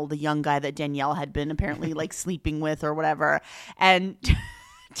young guy that Danielle had been apparently sleeping with or whatever. And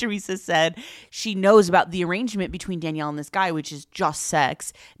Teresa said she knows about the arrangement between Danielle and this guy, which is just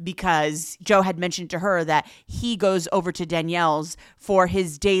sex, because Joe had mentioned to her that he goes over to Danielle's for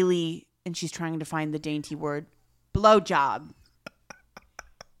his daily, and she's trying to find the dainty word, blowjob.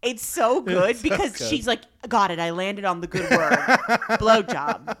 It's so good because she's like, got it. I landed on the good word.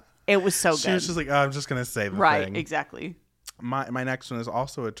 Blowjob. It was so good. She was just like, oh, I'm just going to say the thing. Right, exactly. My next one is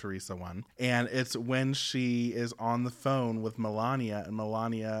also a Teresa one. And it's when she is on the phone with Melania and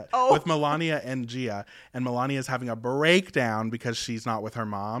Gia. And Melania is having a breakdown because she's not with her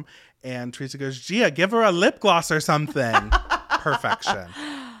mom. And Teresa goes, Gia, give her a lip gloss or something. Perfection.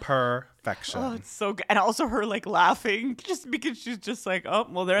 Oh, it's so good. And also her laughing just because she's just like, oh,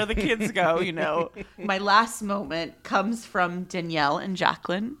 well, there the kids go, My last moment comes from Danielle and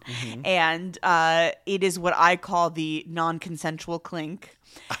Jacqueline. And it is what I call the non-consensual clink.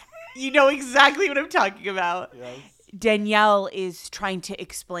 You know exactly what I'm talking about. Yes. Danielle is trying to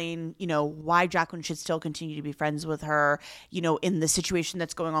explain, why Jacqueline should still continue to be friends with her, in the situation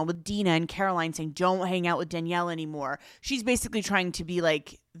that's going on with Dina, and Caroline saying, don't hang out with Danielle anymore. She's basically trying to be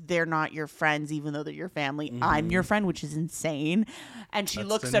like, they're not your friends, even though they're your family. I'm your friend, which is insane. And she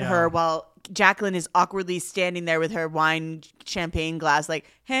looks at her while Jacqueline is awkwardly standing there with her wine champagne glass, like,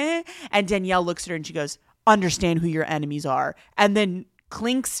 huh? And Danielle looks at her and she goes, understand who your enemies are. And then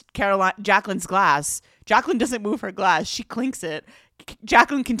clinks Jacqueline's glass. Jacqueline doesn't move her glass. She clinks it.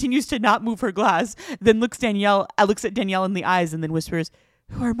 Jacqueline continues to not move her glass, then looks at Danielle in the eyes and then whispers,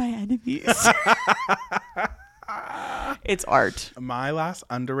 who are my enemies? It's art. My last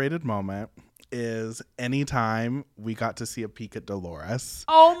underrated moment is anytime we got to see a peek at Dolores.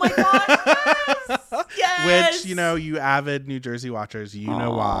 Oh my God. Yes. Which, you avid New Jersey watchers,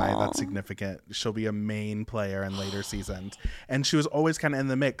 know why that's significant. She'll be a main player in later seasons. And she was always kind of in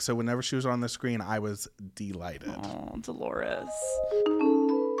the mix. So whenever she was on the screen, I was delighted. Oh, Dolores.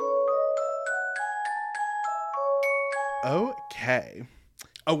 Okay.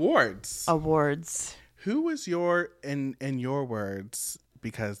 Awards. Who was in your words,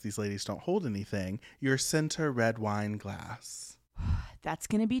 because these ladies don't hold anything, your center red wine glass? That's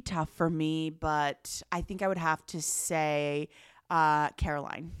going to be tough for me, but I think I would have to say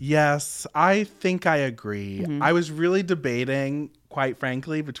Caroline. Yes, I think I agree. I was really debating, quite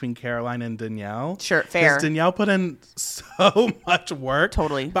frankly, between Caroline and Danielle. Sure, fair. Because Danielle put in so much work.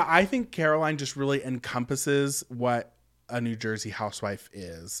 Totally. But I think Caroline just really encompasses what a New Jersey housewife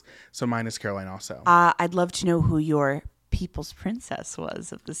is. So mine is Caroline also. I'd love to know who your People's Princess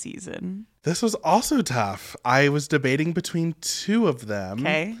was of the season. This was also tough. I was debating between two of them.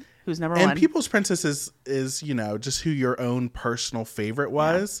 Okay. Who's number one? And People's Princess is just who your own personal favorite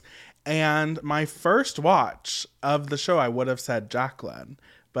was. Yeah. And my first watch of the show, I would have said Jacqueline.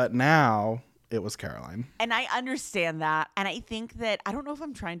 But now it was Caroline. And I understand that. And I think that, I don't know if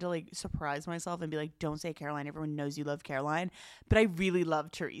I'm trying to like surprise myself and be like, don't say Caroline. Everyone knows you love Caroline. But I really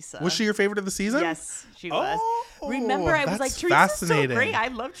love Teresa. Was she your favorite of the season? Yes, she was. Oh, Remember, I was like, that's Teresa's so fascinating. great. I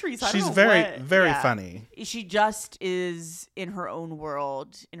love Teresa. She's very funny. She just is in her own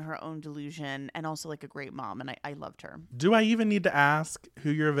world, in her own delusion, and also like a great mom. And I loved her. Do I even need to ask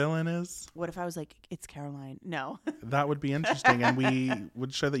who your villain is? What if I was like, it's Caroline? No. That would be interesting. And we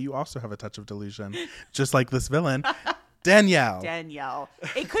would show that you also have a touch of delusion, just like this villain, Danielle.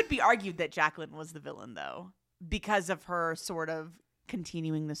 It could be argued that Jacqueline was the villain, though, because of her sort of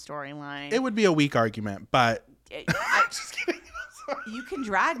continuing the storyline. It would be a weak argument, but just kidding. You can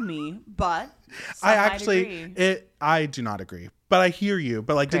drag me, but I do not agree. But I hear you.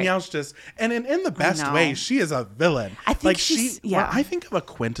 But like Great. Danielle's just, and in the best way, she is a villain. I think like when I think of a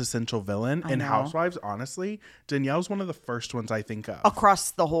quintessential villain in Housewives, honestly, Danielle's one of the first ones I think of.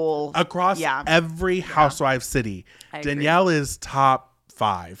 Across every Housewives city. Danielle is top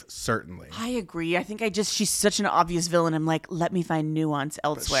 5, certainly. I agree. I think she's such an obvious villain. I'm like, let me find nuance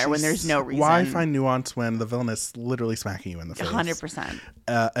elsewhere when there's no reason. Why find nuance when the villain is literally smacking you in the face? 100%.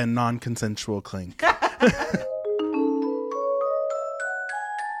 A non-consensual clink.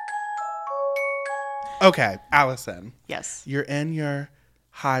 Okay, Allison. Yes. You're in your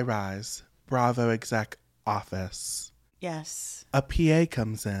high-rise Bravo exec office. Yes. A PA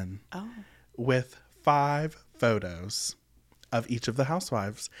comes in with 5 photos of each of the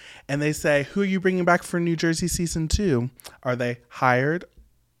housewives. And they say, who are you bringing back for New Jersey season 2? Are they hired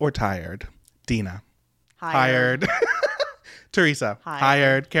or tired? Dina. Hired. Teresa.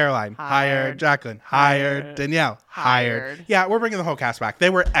 Hired. Caroline. Hired. Jacqueline. Hired. Danielle. Hired. Yeah, we're bringing the whole cast back. They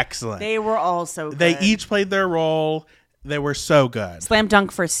were excellent. They were all so good. They each played their role. They were so good. Slam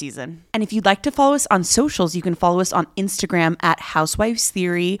dunk first season. And if you'd like to follow us on socials, you can follow us on Instagram at Housewives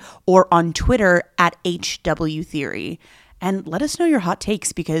Theory or on Twitter at HW Theory. And let us know your hot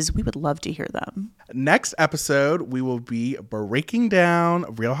takes because we would love to hear them. Next episode, we will be breaking down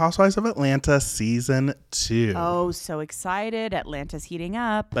Real Housewives of Atlanta Season 2. Oh, so excited. Atlanta's heating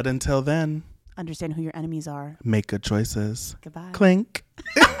up. But until then, understand who your enemies are. Make good choices. Goodbye. Clink.